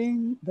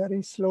inhaling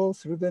very slow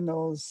through the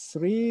nose,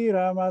 3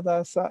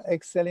 Ramadasa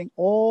exhaling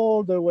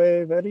all the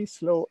way very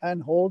slow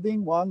and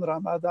holding 1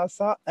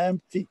 Ramadasa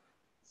empty.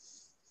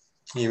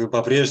 И вы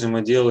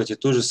по-прежнему делаете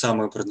ту же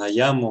самую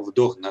пранаяму,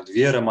 вдох на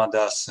 2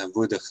 рамадасы,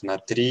 выдох на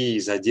 3, и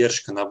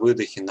задержка на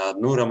выдохе на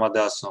 1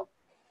 рамадасу.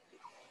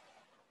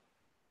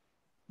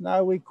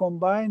 Now we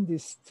combine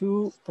these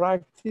two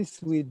practices.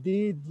 We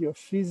did your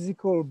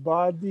physical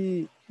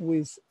body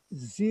with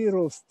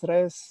 0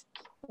 stress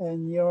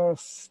and your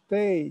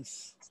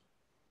space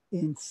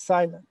in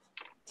silence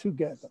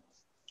together.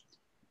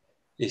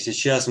 И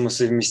сейчас мы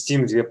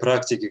совместим 2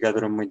 практики,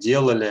 которые мы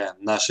делали,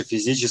 наше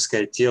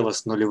физическое тело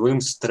с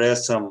нулевым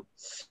стрессом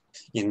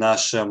и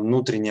наше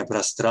внутреннее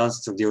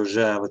пространство, где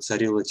уже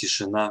воцарила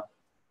тишина.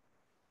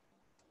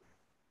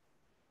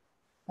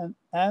 And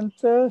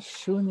enter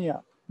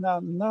shunya. Now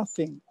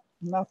nothing,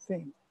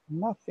 nothing,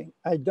 nothing.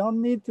 I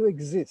don't need to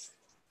exist.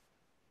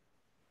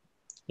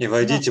 И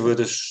войдите в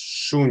эту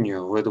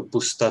шунью, в эту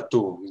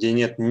пустоту, где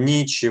нет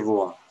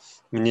ничего.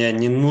 Мне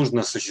не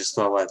нужно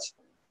существовать.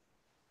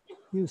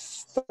 You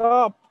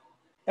stop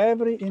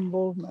every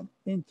involvement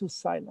into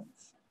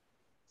silence.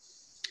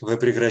 Вы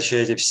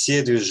прекращаете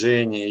все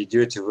движения,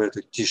 идете в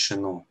эту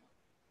тишину.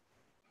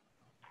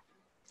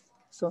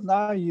 So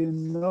now you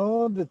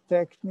know the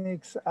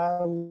techniques.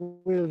 I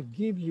will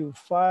give you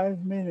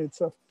 5 minutes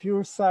of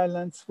pure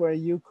silence where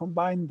you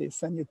combine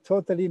this and you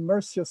totally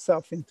immerse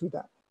yourself into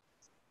that.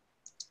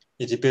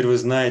 И теперь вы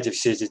знаете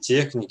все эти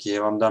техники.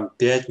 Я вам дам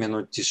 5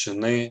 минут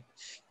тишины,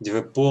 где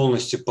вы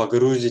полностью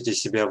погрузите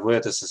себя в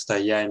это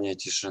состояние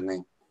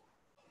тишины.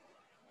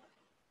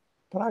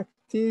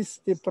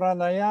 Practice the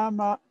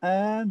pranayama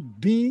and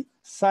be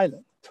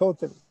silent,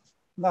 totally,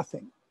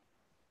 nothing.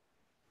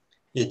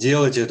 И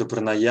делайте эту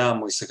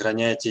пранаяму, и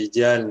сохраняйте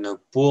идеальную,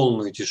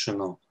 полную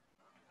тишину.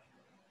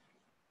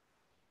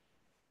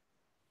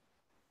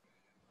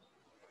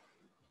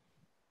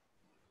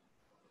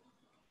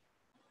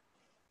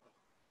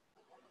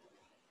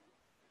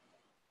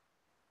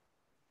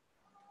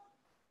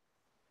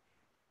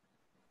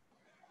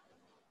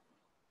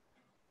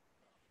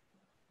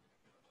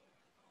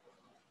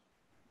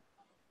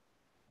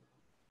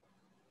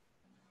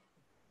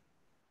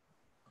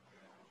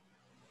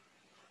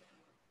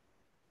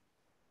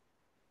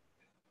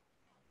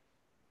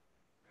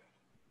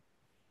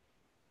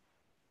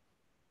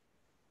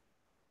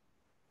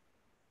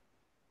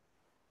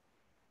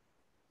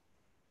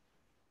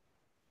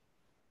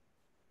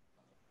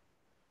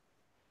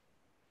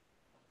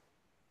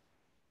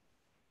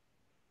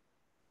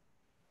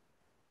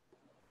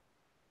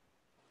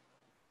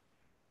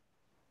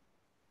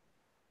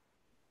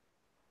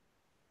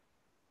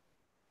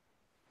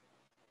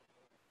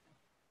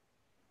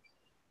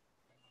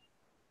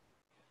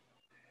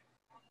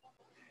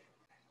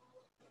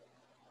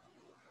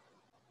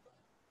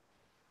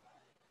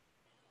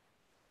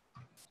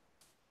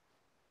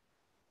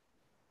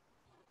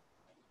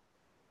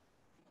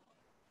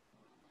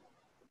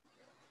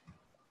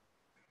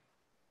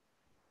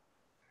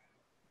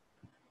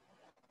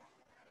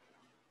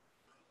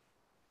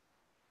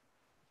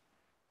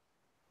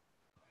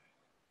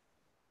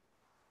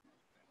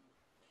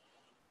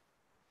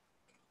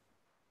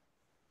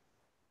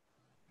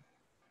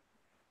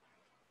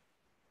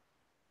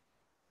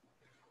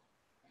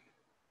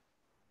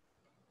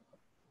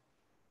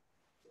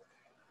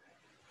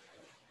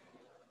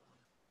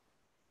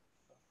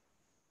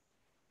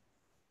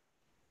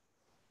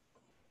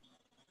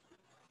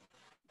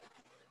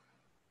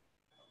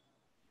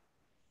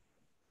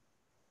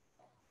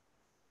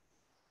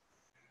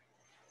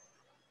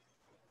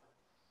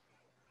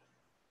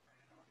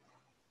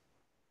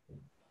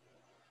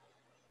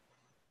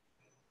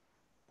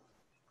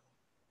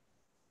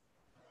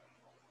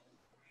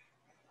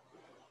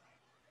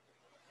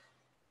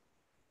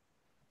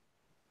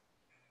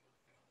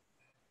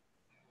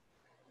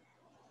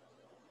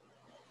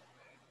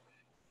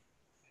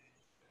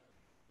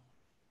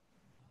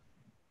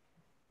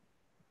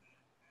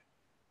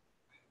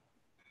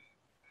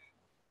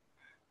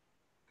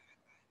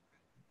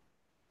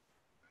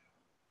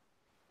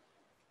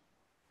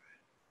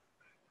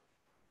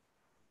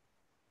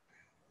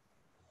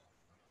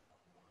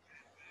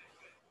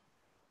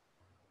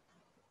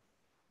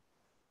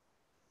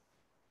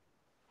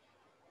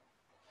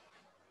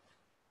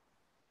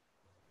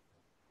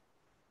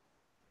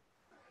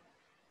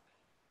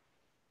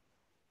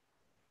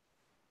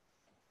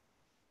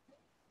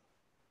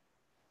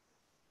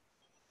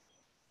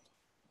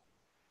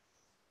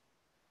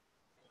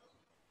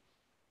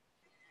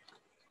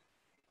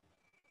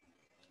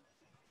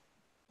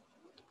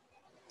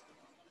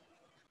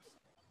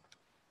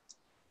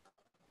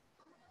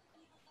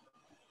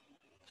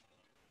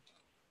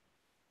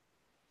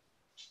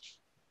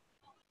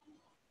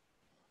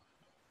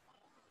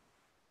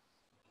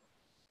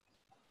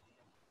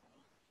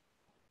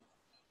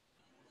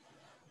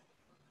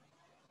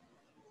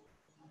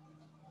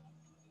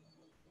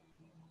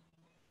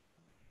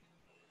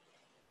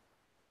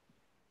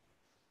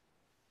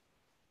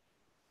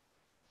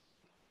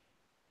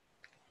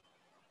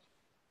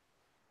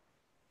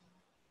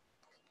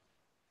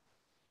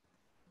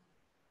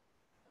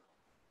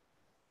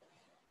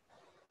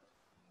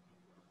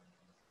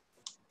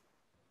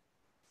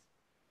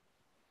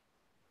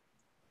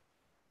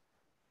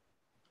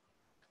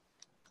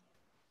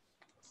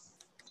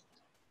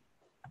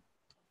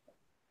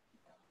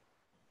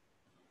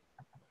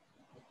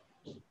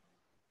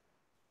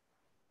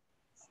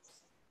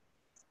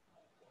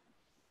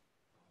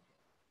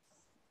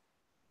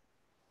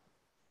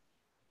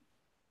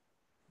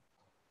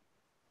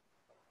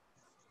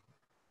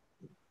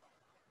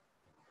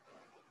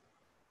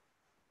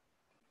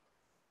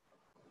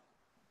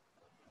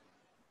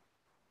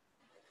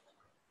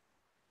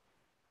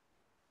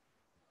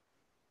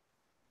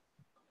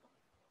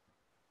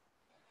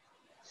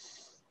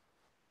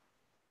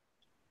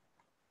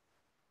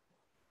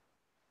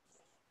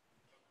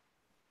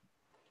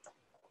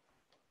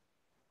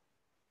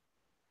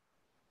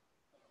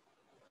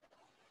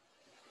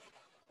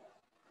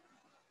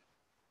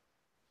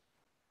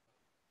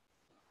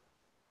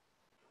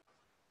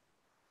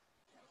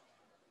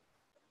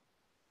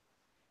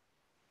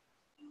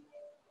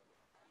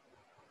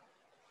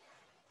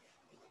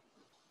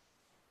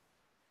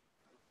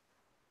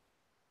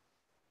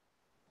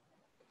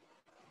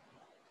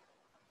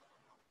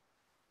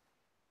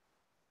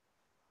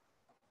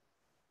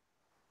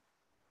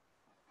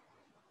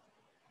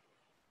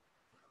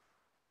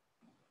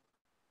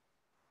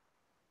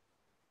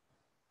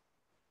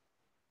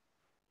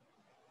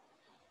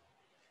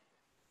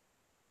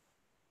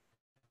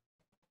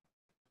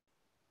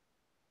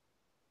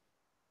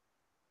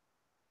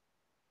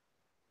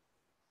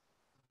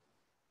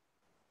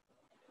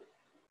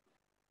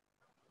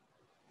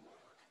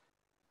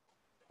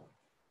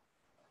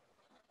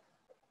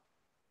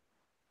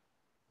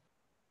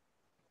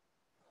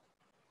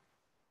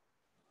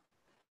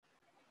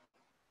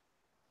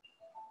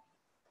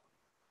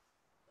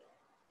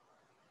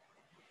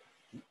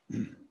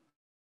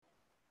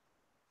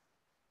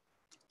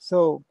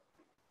 So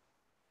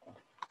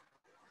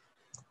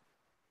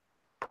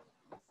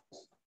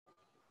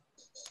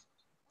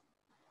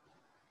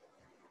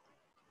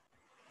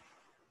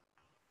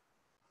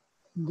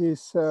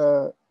this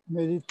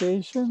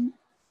meditation,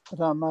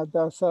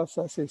 Ramadasa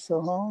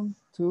Sasisohon,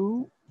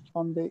 2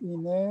 on the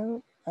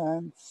inhale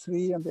and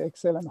 3 on the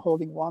exhale, and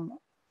holding 1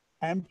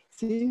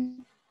 empty.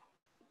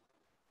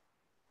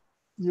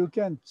 You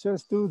can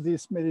just do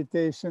this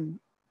meditation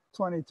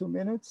 22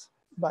 minutes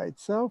by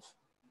itself.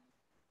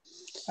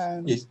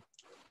 And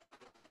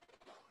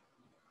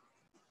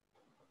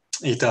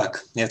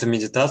Итак, это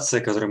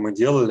медитация, которую мы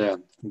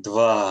делали.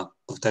 2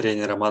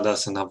 повторения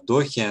Рамадасы на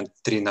вдохе,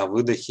 3 на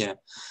выдохе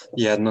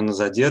и 1 на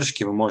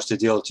задержке. Вы можете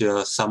делать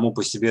ее саму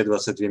по себе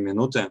 22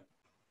 минуты.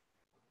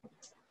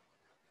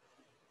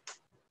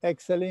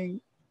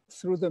 Exhaling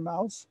through the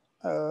mouth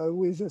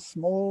with a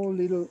small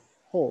little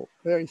hole,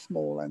 very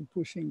small, and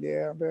pushing the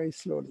air very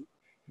slowly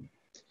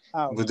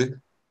out.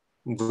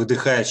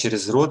 Выдыхая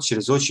через рот,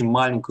 через очень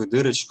маленькую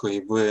дырочку,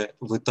 и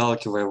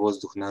выталкивая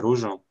воздух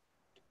наружу.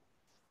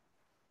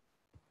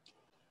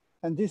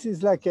 And this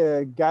is like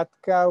a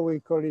gatka, we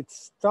call it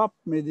stop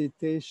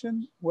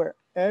meditation, where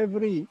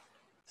every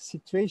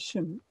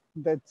situation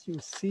that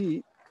you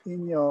see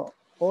in your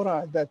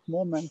aura at that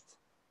moment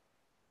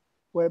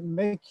will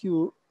make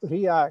you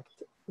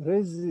react,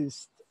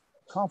 resist,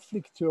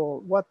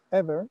 conflictual,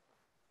 whatever,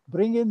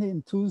 bring it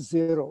into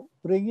zero,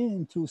 bring it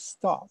into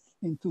stop,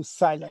 into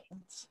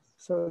silence.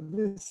 So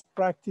this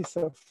practice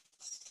of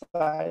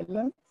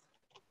silence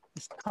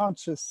is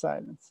conscious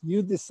silence.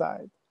 You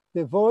decide.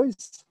 The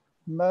voice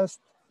must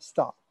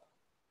stop.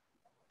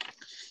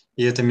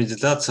 И эта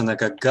медитация, она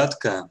как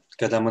гадка,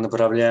 когда мы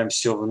направляем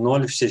все в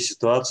ноль, все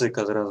ситуации,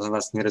 которые у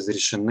нас не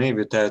разрешены,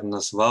 витают у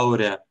нас в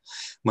ауре,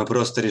 мы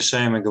просто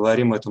решаем и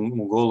говорим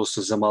этому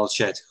голосу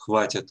замолчать,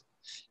 хватит,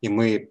 и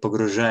мы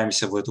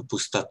погружаемся в эту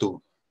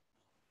пустоту.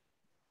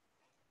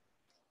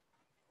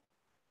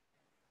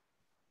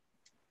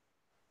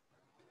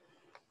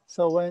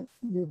 So when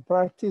you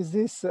practice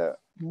this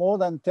more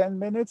than 10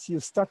 minutes, you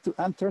start to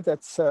enter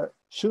that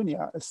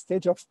shunya, a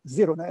stage of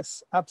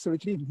zeroness,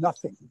 absolutely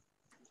nothing.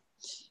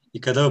 И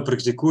когда вы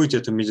практикуете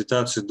эту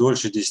медитацию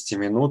дольше 10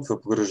 минут, вы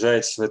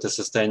погружаетесь в это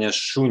состояние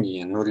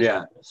шуньи,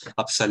 нуля,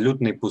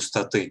 абсолютной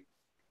пустоты.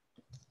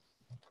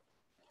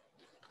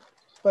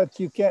 But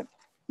you can,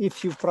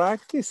 if you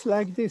practice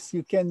like this,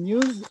 you can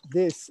use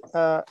this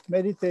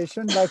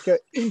meditation like an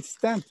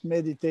instant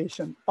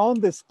meditation on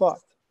the spot.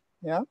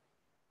 Yeah.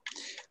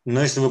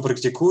 Но если вы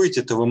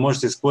практикуете, то вы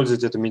можете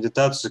использовать эту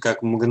медитацию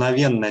как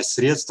мгновенное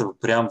средство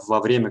прямо во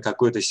время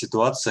какой-то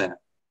ситуации.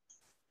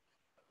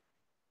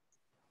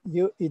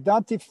 You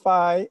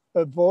identify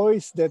a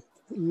voice that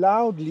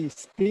loudly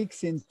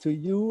speaks into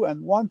you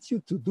and wants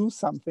you to do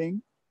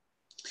something.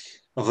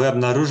 Вы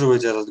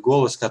обнаруживаете этот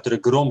голос, который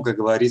громко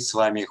говорит с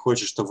вами и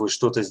хочет, чтобы вы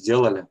что-то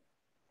сделали.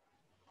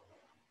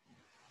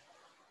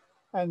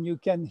 And you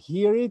can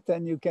hear it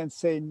and you can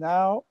say,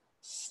 now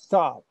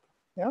stop.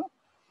 Yeah?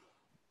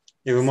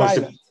 И вы можете,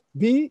 Silent.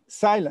 Be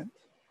silent.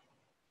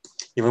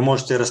 и вы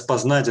можете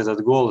распознать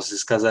этот голос и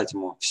сказать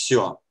ему: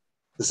 все,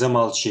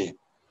 замолчи,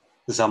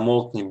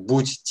 замолкни,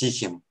 будь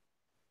тихим.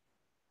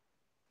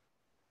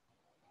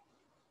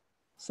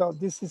 So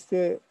this is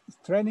the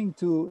training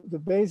to the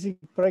basic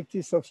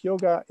practice of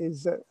yoga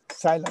is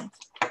silent.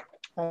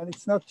 And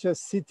it's not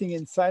just sitting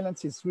in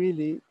silence, it's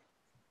really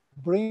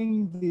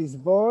bring this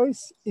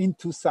voice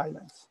into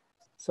silence.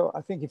 So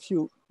I think if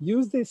you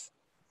use this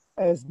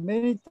as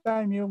many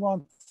times you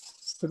want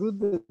through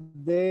the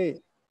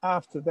day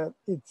after that,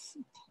 it's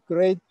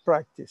great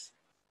practice.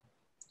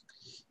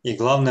 И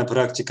главная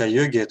практика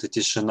йоги – это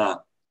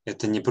тишина.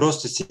 Это не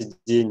просто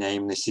сидение, а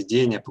именно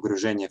сидение,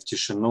 погружение в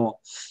тишину.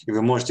 И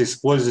вы можете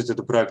использовать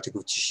эту практику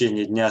в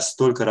течение дня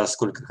столько раз,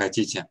 сколько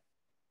хотите.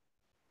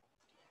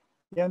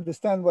 You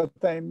understand what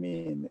I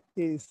mean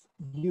is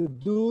you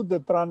do the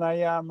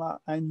pranayama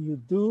and you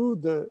do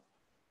the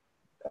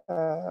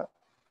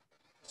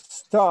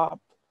stop,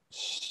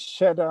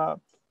 shut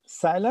up,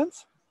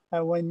 silence.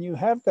 And when you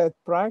have that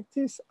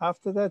practice,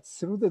 after that,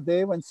 through the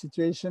day, when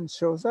situation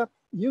shows up,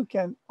 you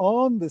can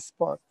on the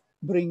spot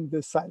bring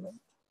the silence.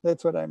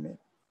 That's what I mean.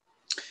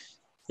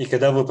 И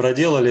когда вы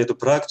проделали эту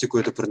практику,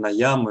 эту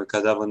пранаяму, и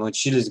когда вы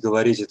научились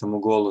говорить этому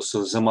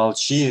голосу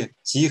 «замолчи»,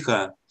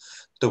 «тихо»,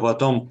 то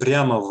потом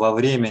прямо во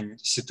время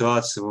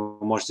ситуации вы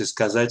можете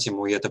сказать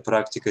ему, и эта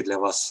практика для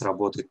вас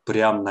сработает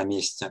прямо на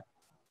месте.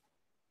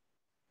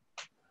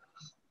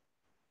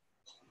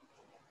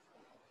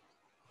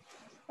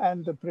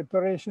 And the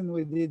preparation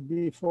we did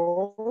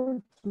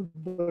before to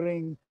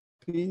bring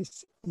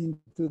peace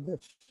into the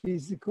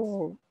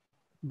physical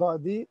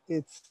body,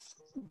 it's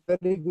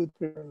very good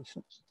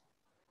preparation.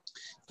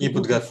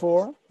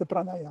 Before the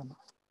pranayama.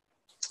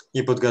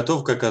 И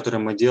подготовка,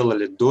 которую мы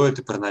делали до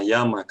этой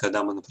пранаямы,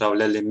 когда мы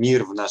направляли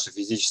мир в наше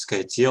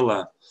физическое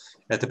тело,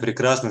 это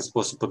прекрасный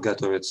способ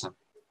подготовиться.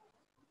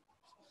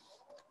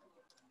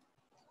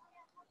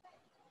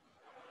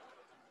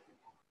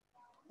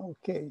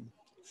 Okay,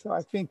 so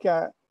I think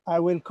I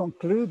will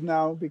conclude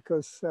now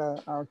because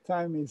our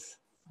time is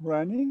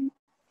running.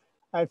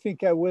 I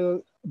think I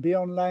will be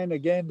online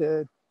again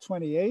the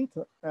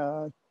 28th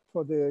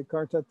for the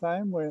Karta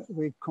time, where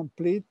we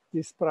complete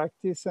this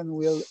practice and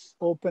we'll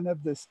open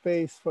up the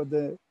space for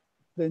the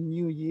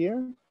new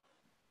year.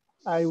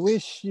 I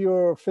wish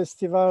your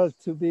festival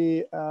to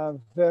be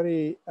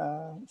very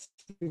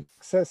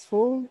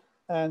successful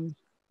and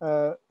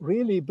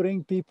really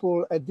bring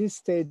people at this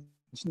stage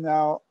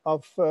now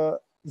of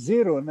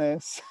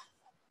zero-ness,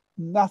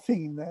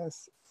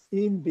 nothingness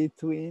in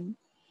between,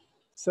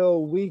 so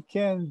we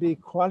can be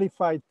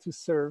qualified to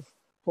serve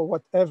for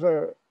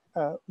whatever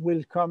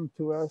will come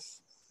to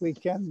us. We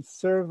can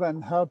serve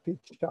and help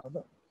each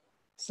other.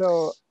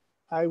 So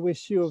I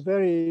wish you a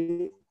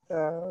very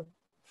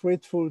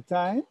fruitful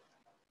time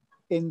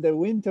in the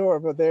winter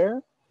over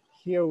there.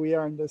 Here we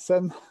are in the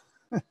sun.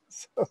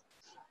 So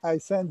I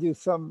send you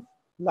some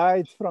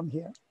light from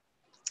here.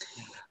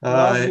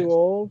 Love you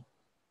all.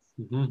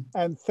 Mm-hmm.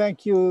 And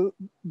thank you,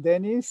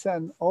 Dennis,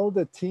 and all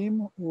the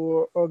team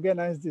who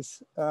organized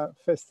this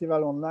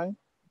festival online.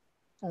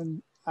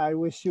 And I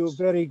wish you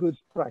very good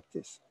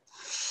practice.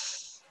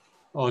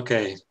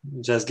 Okay,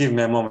 just give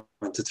me a moment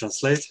to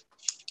translate.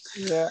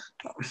 Yeah.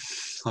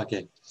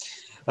 Okay.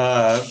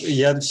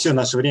 Все,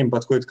 наше время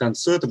подходит к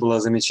концу. Это была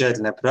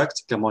замечательная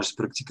практика. Можете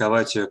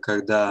практиковать ее,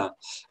 когда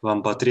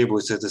вам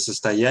потребуется это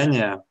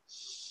состояние.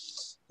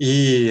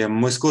 И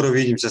мы скоро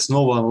увидимся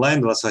снова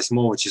онлайн,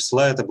 28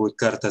 числа. Это будет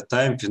Карта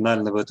Тайм,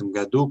 финально в этом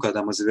году,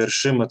 когда мы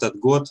завершим этот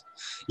год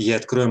и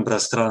откроем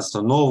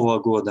пространство нового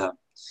года.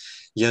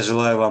 Я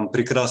желаю вам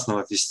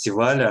прекрасного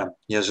фестиваля.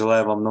 Я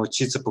желаю вам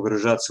научиться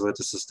погружаться в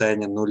это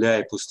состояние нуля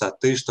и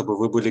пустоты, чтобы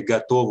вы были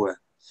готовы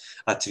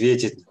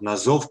ответить на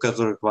зов,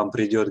 который к вам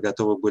придет,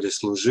 готовы были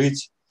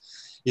служить.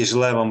 И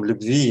желаю вам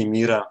любви и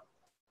мира.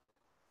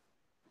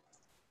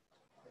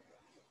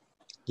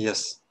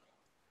 Yes.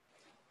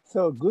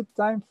 So good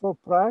time for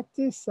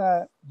practice.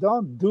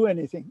 Don't do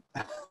anything.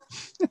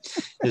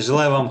 И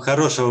желаю вам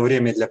хорошего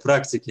времени для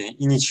практики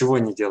и ничего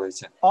не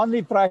делайте.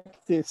 Only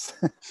practice.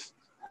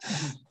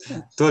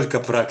 Только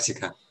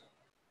практика.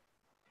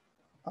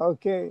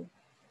 Okay.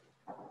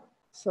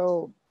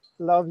 So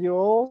love you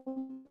all.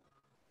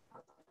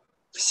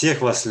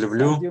 Всех вас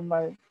люблю. Send you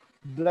my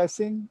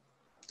blessing.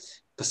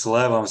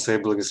 Посылаю вам свои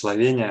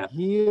благословения.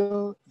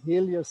 Heal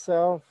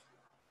yourself.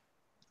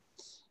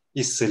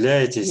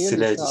 Исцеляйте,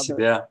 исцеляйте Heal each other.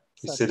 себя,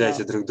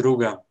 исцеляйте друг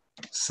друга.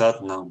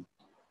 Сат нам.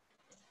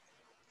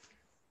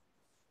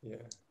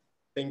 Yeah.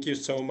 Thank you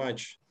so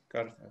much,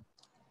 Karta.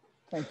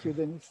 Thank you,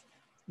 Dennis.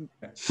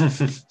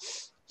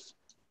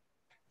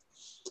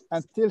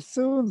 Until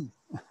soon.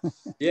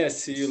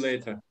 Yes, see you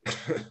later.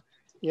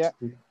 Yeah.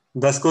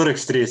 До скорых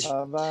встреч.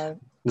 Bye.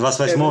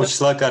 28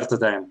 числа Карта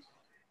Тайм.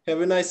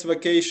 Have a nice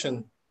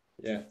vacation.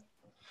 Yeah.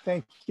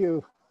 Thank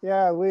you.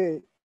 Yeah,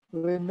 we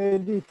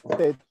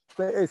meditate.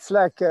 It's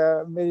like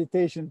a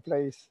meditation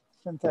place.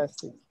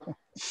 Fantastic.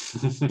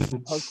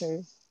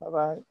 Okay.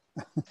 Bye-bye.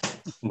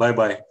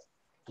 Bye-bye.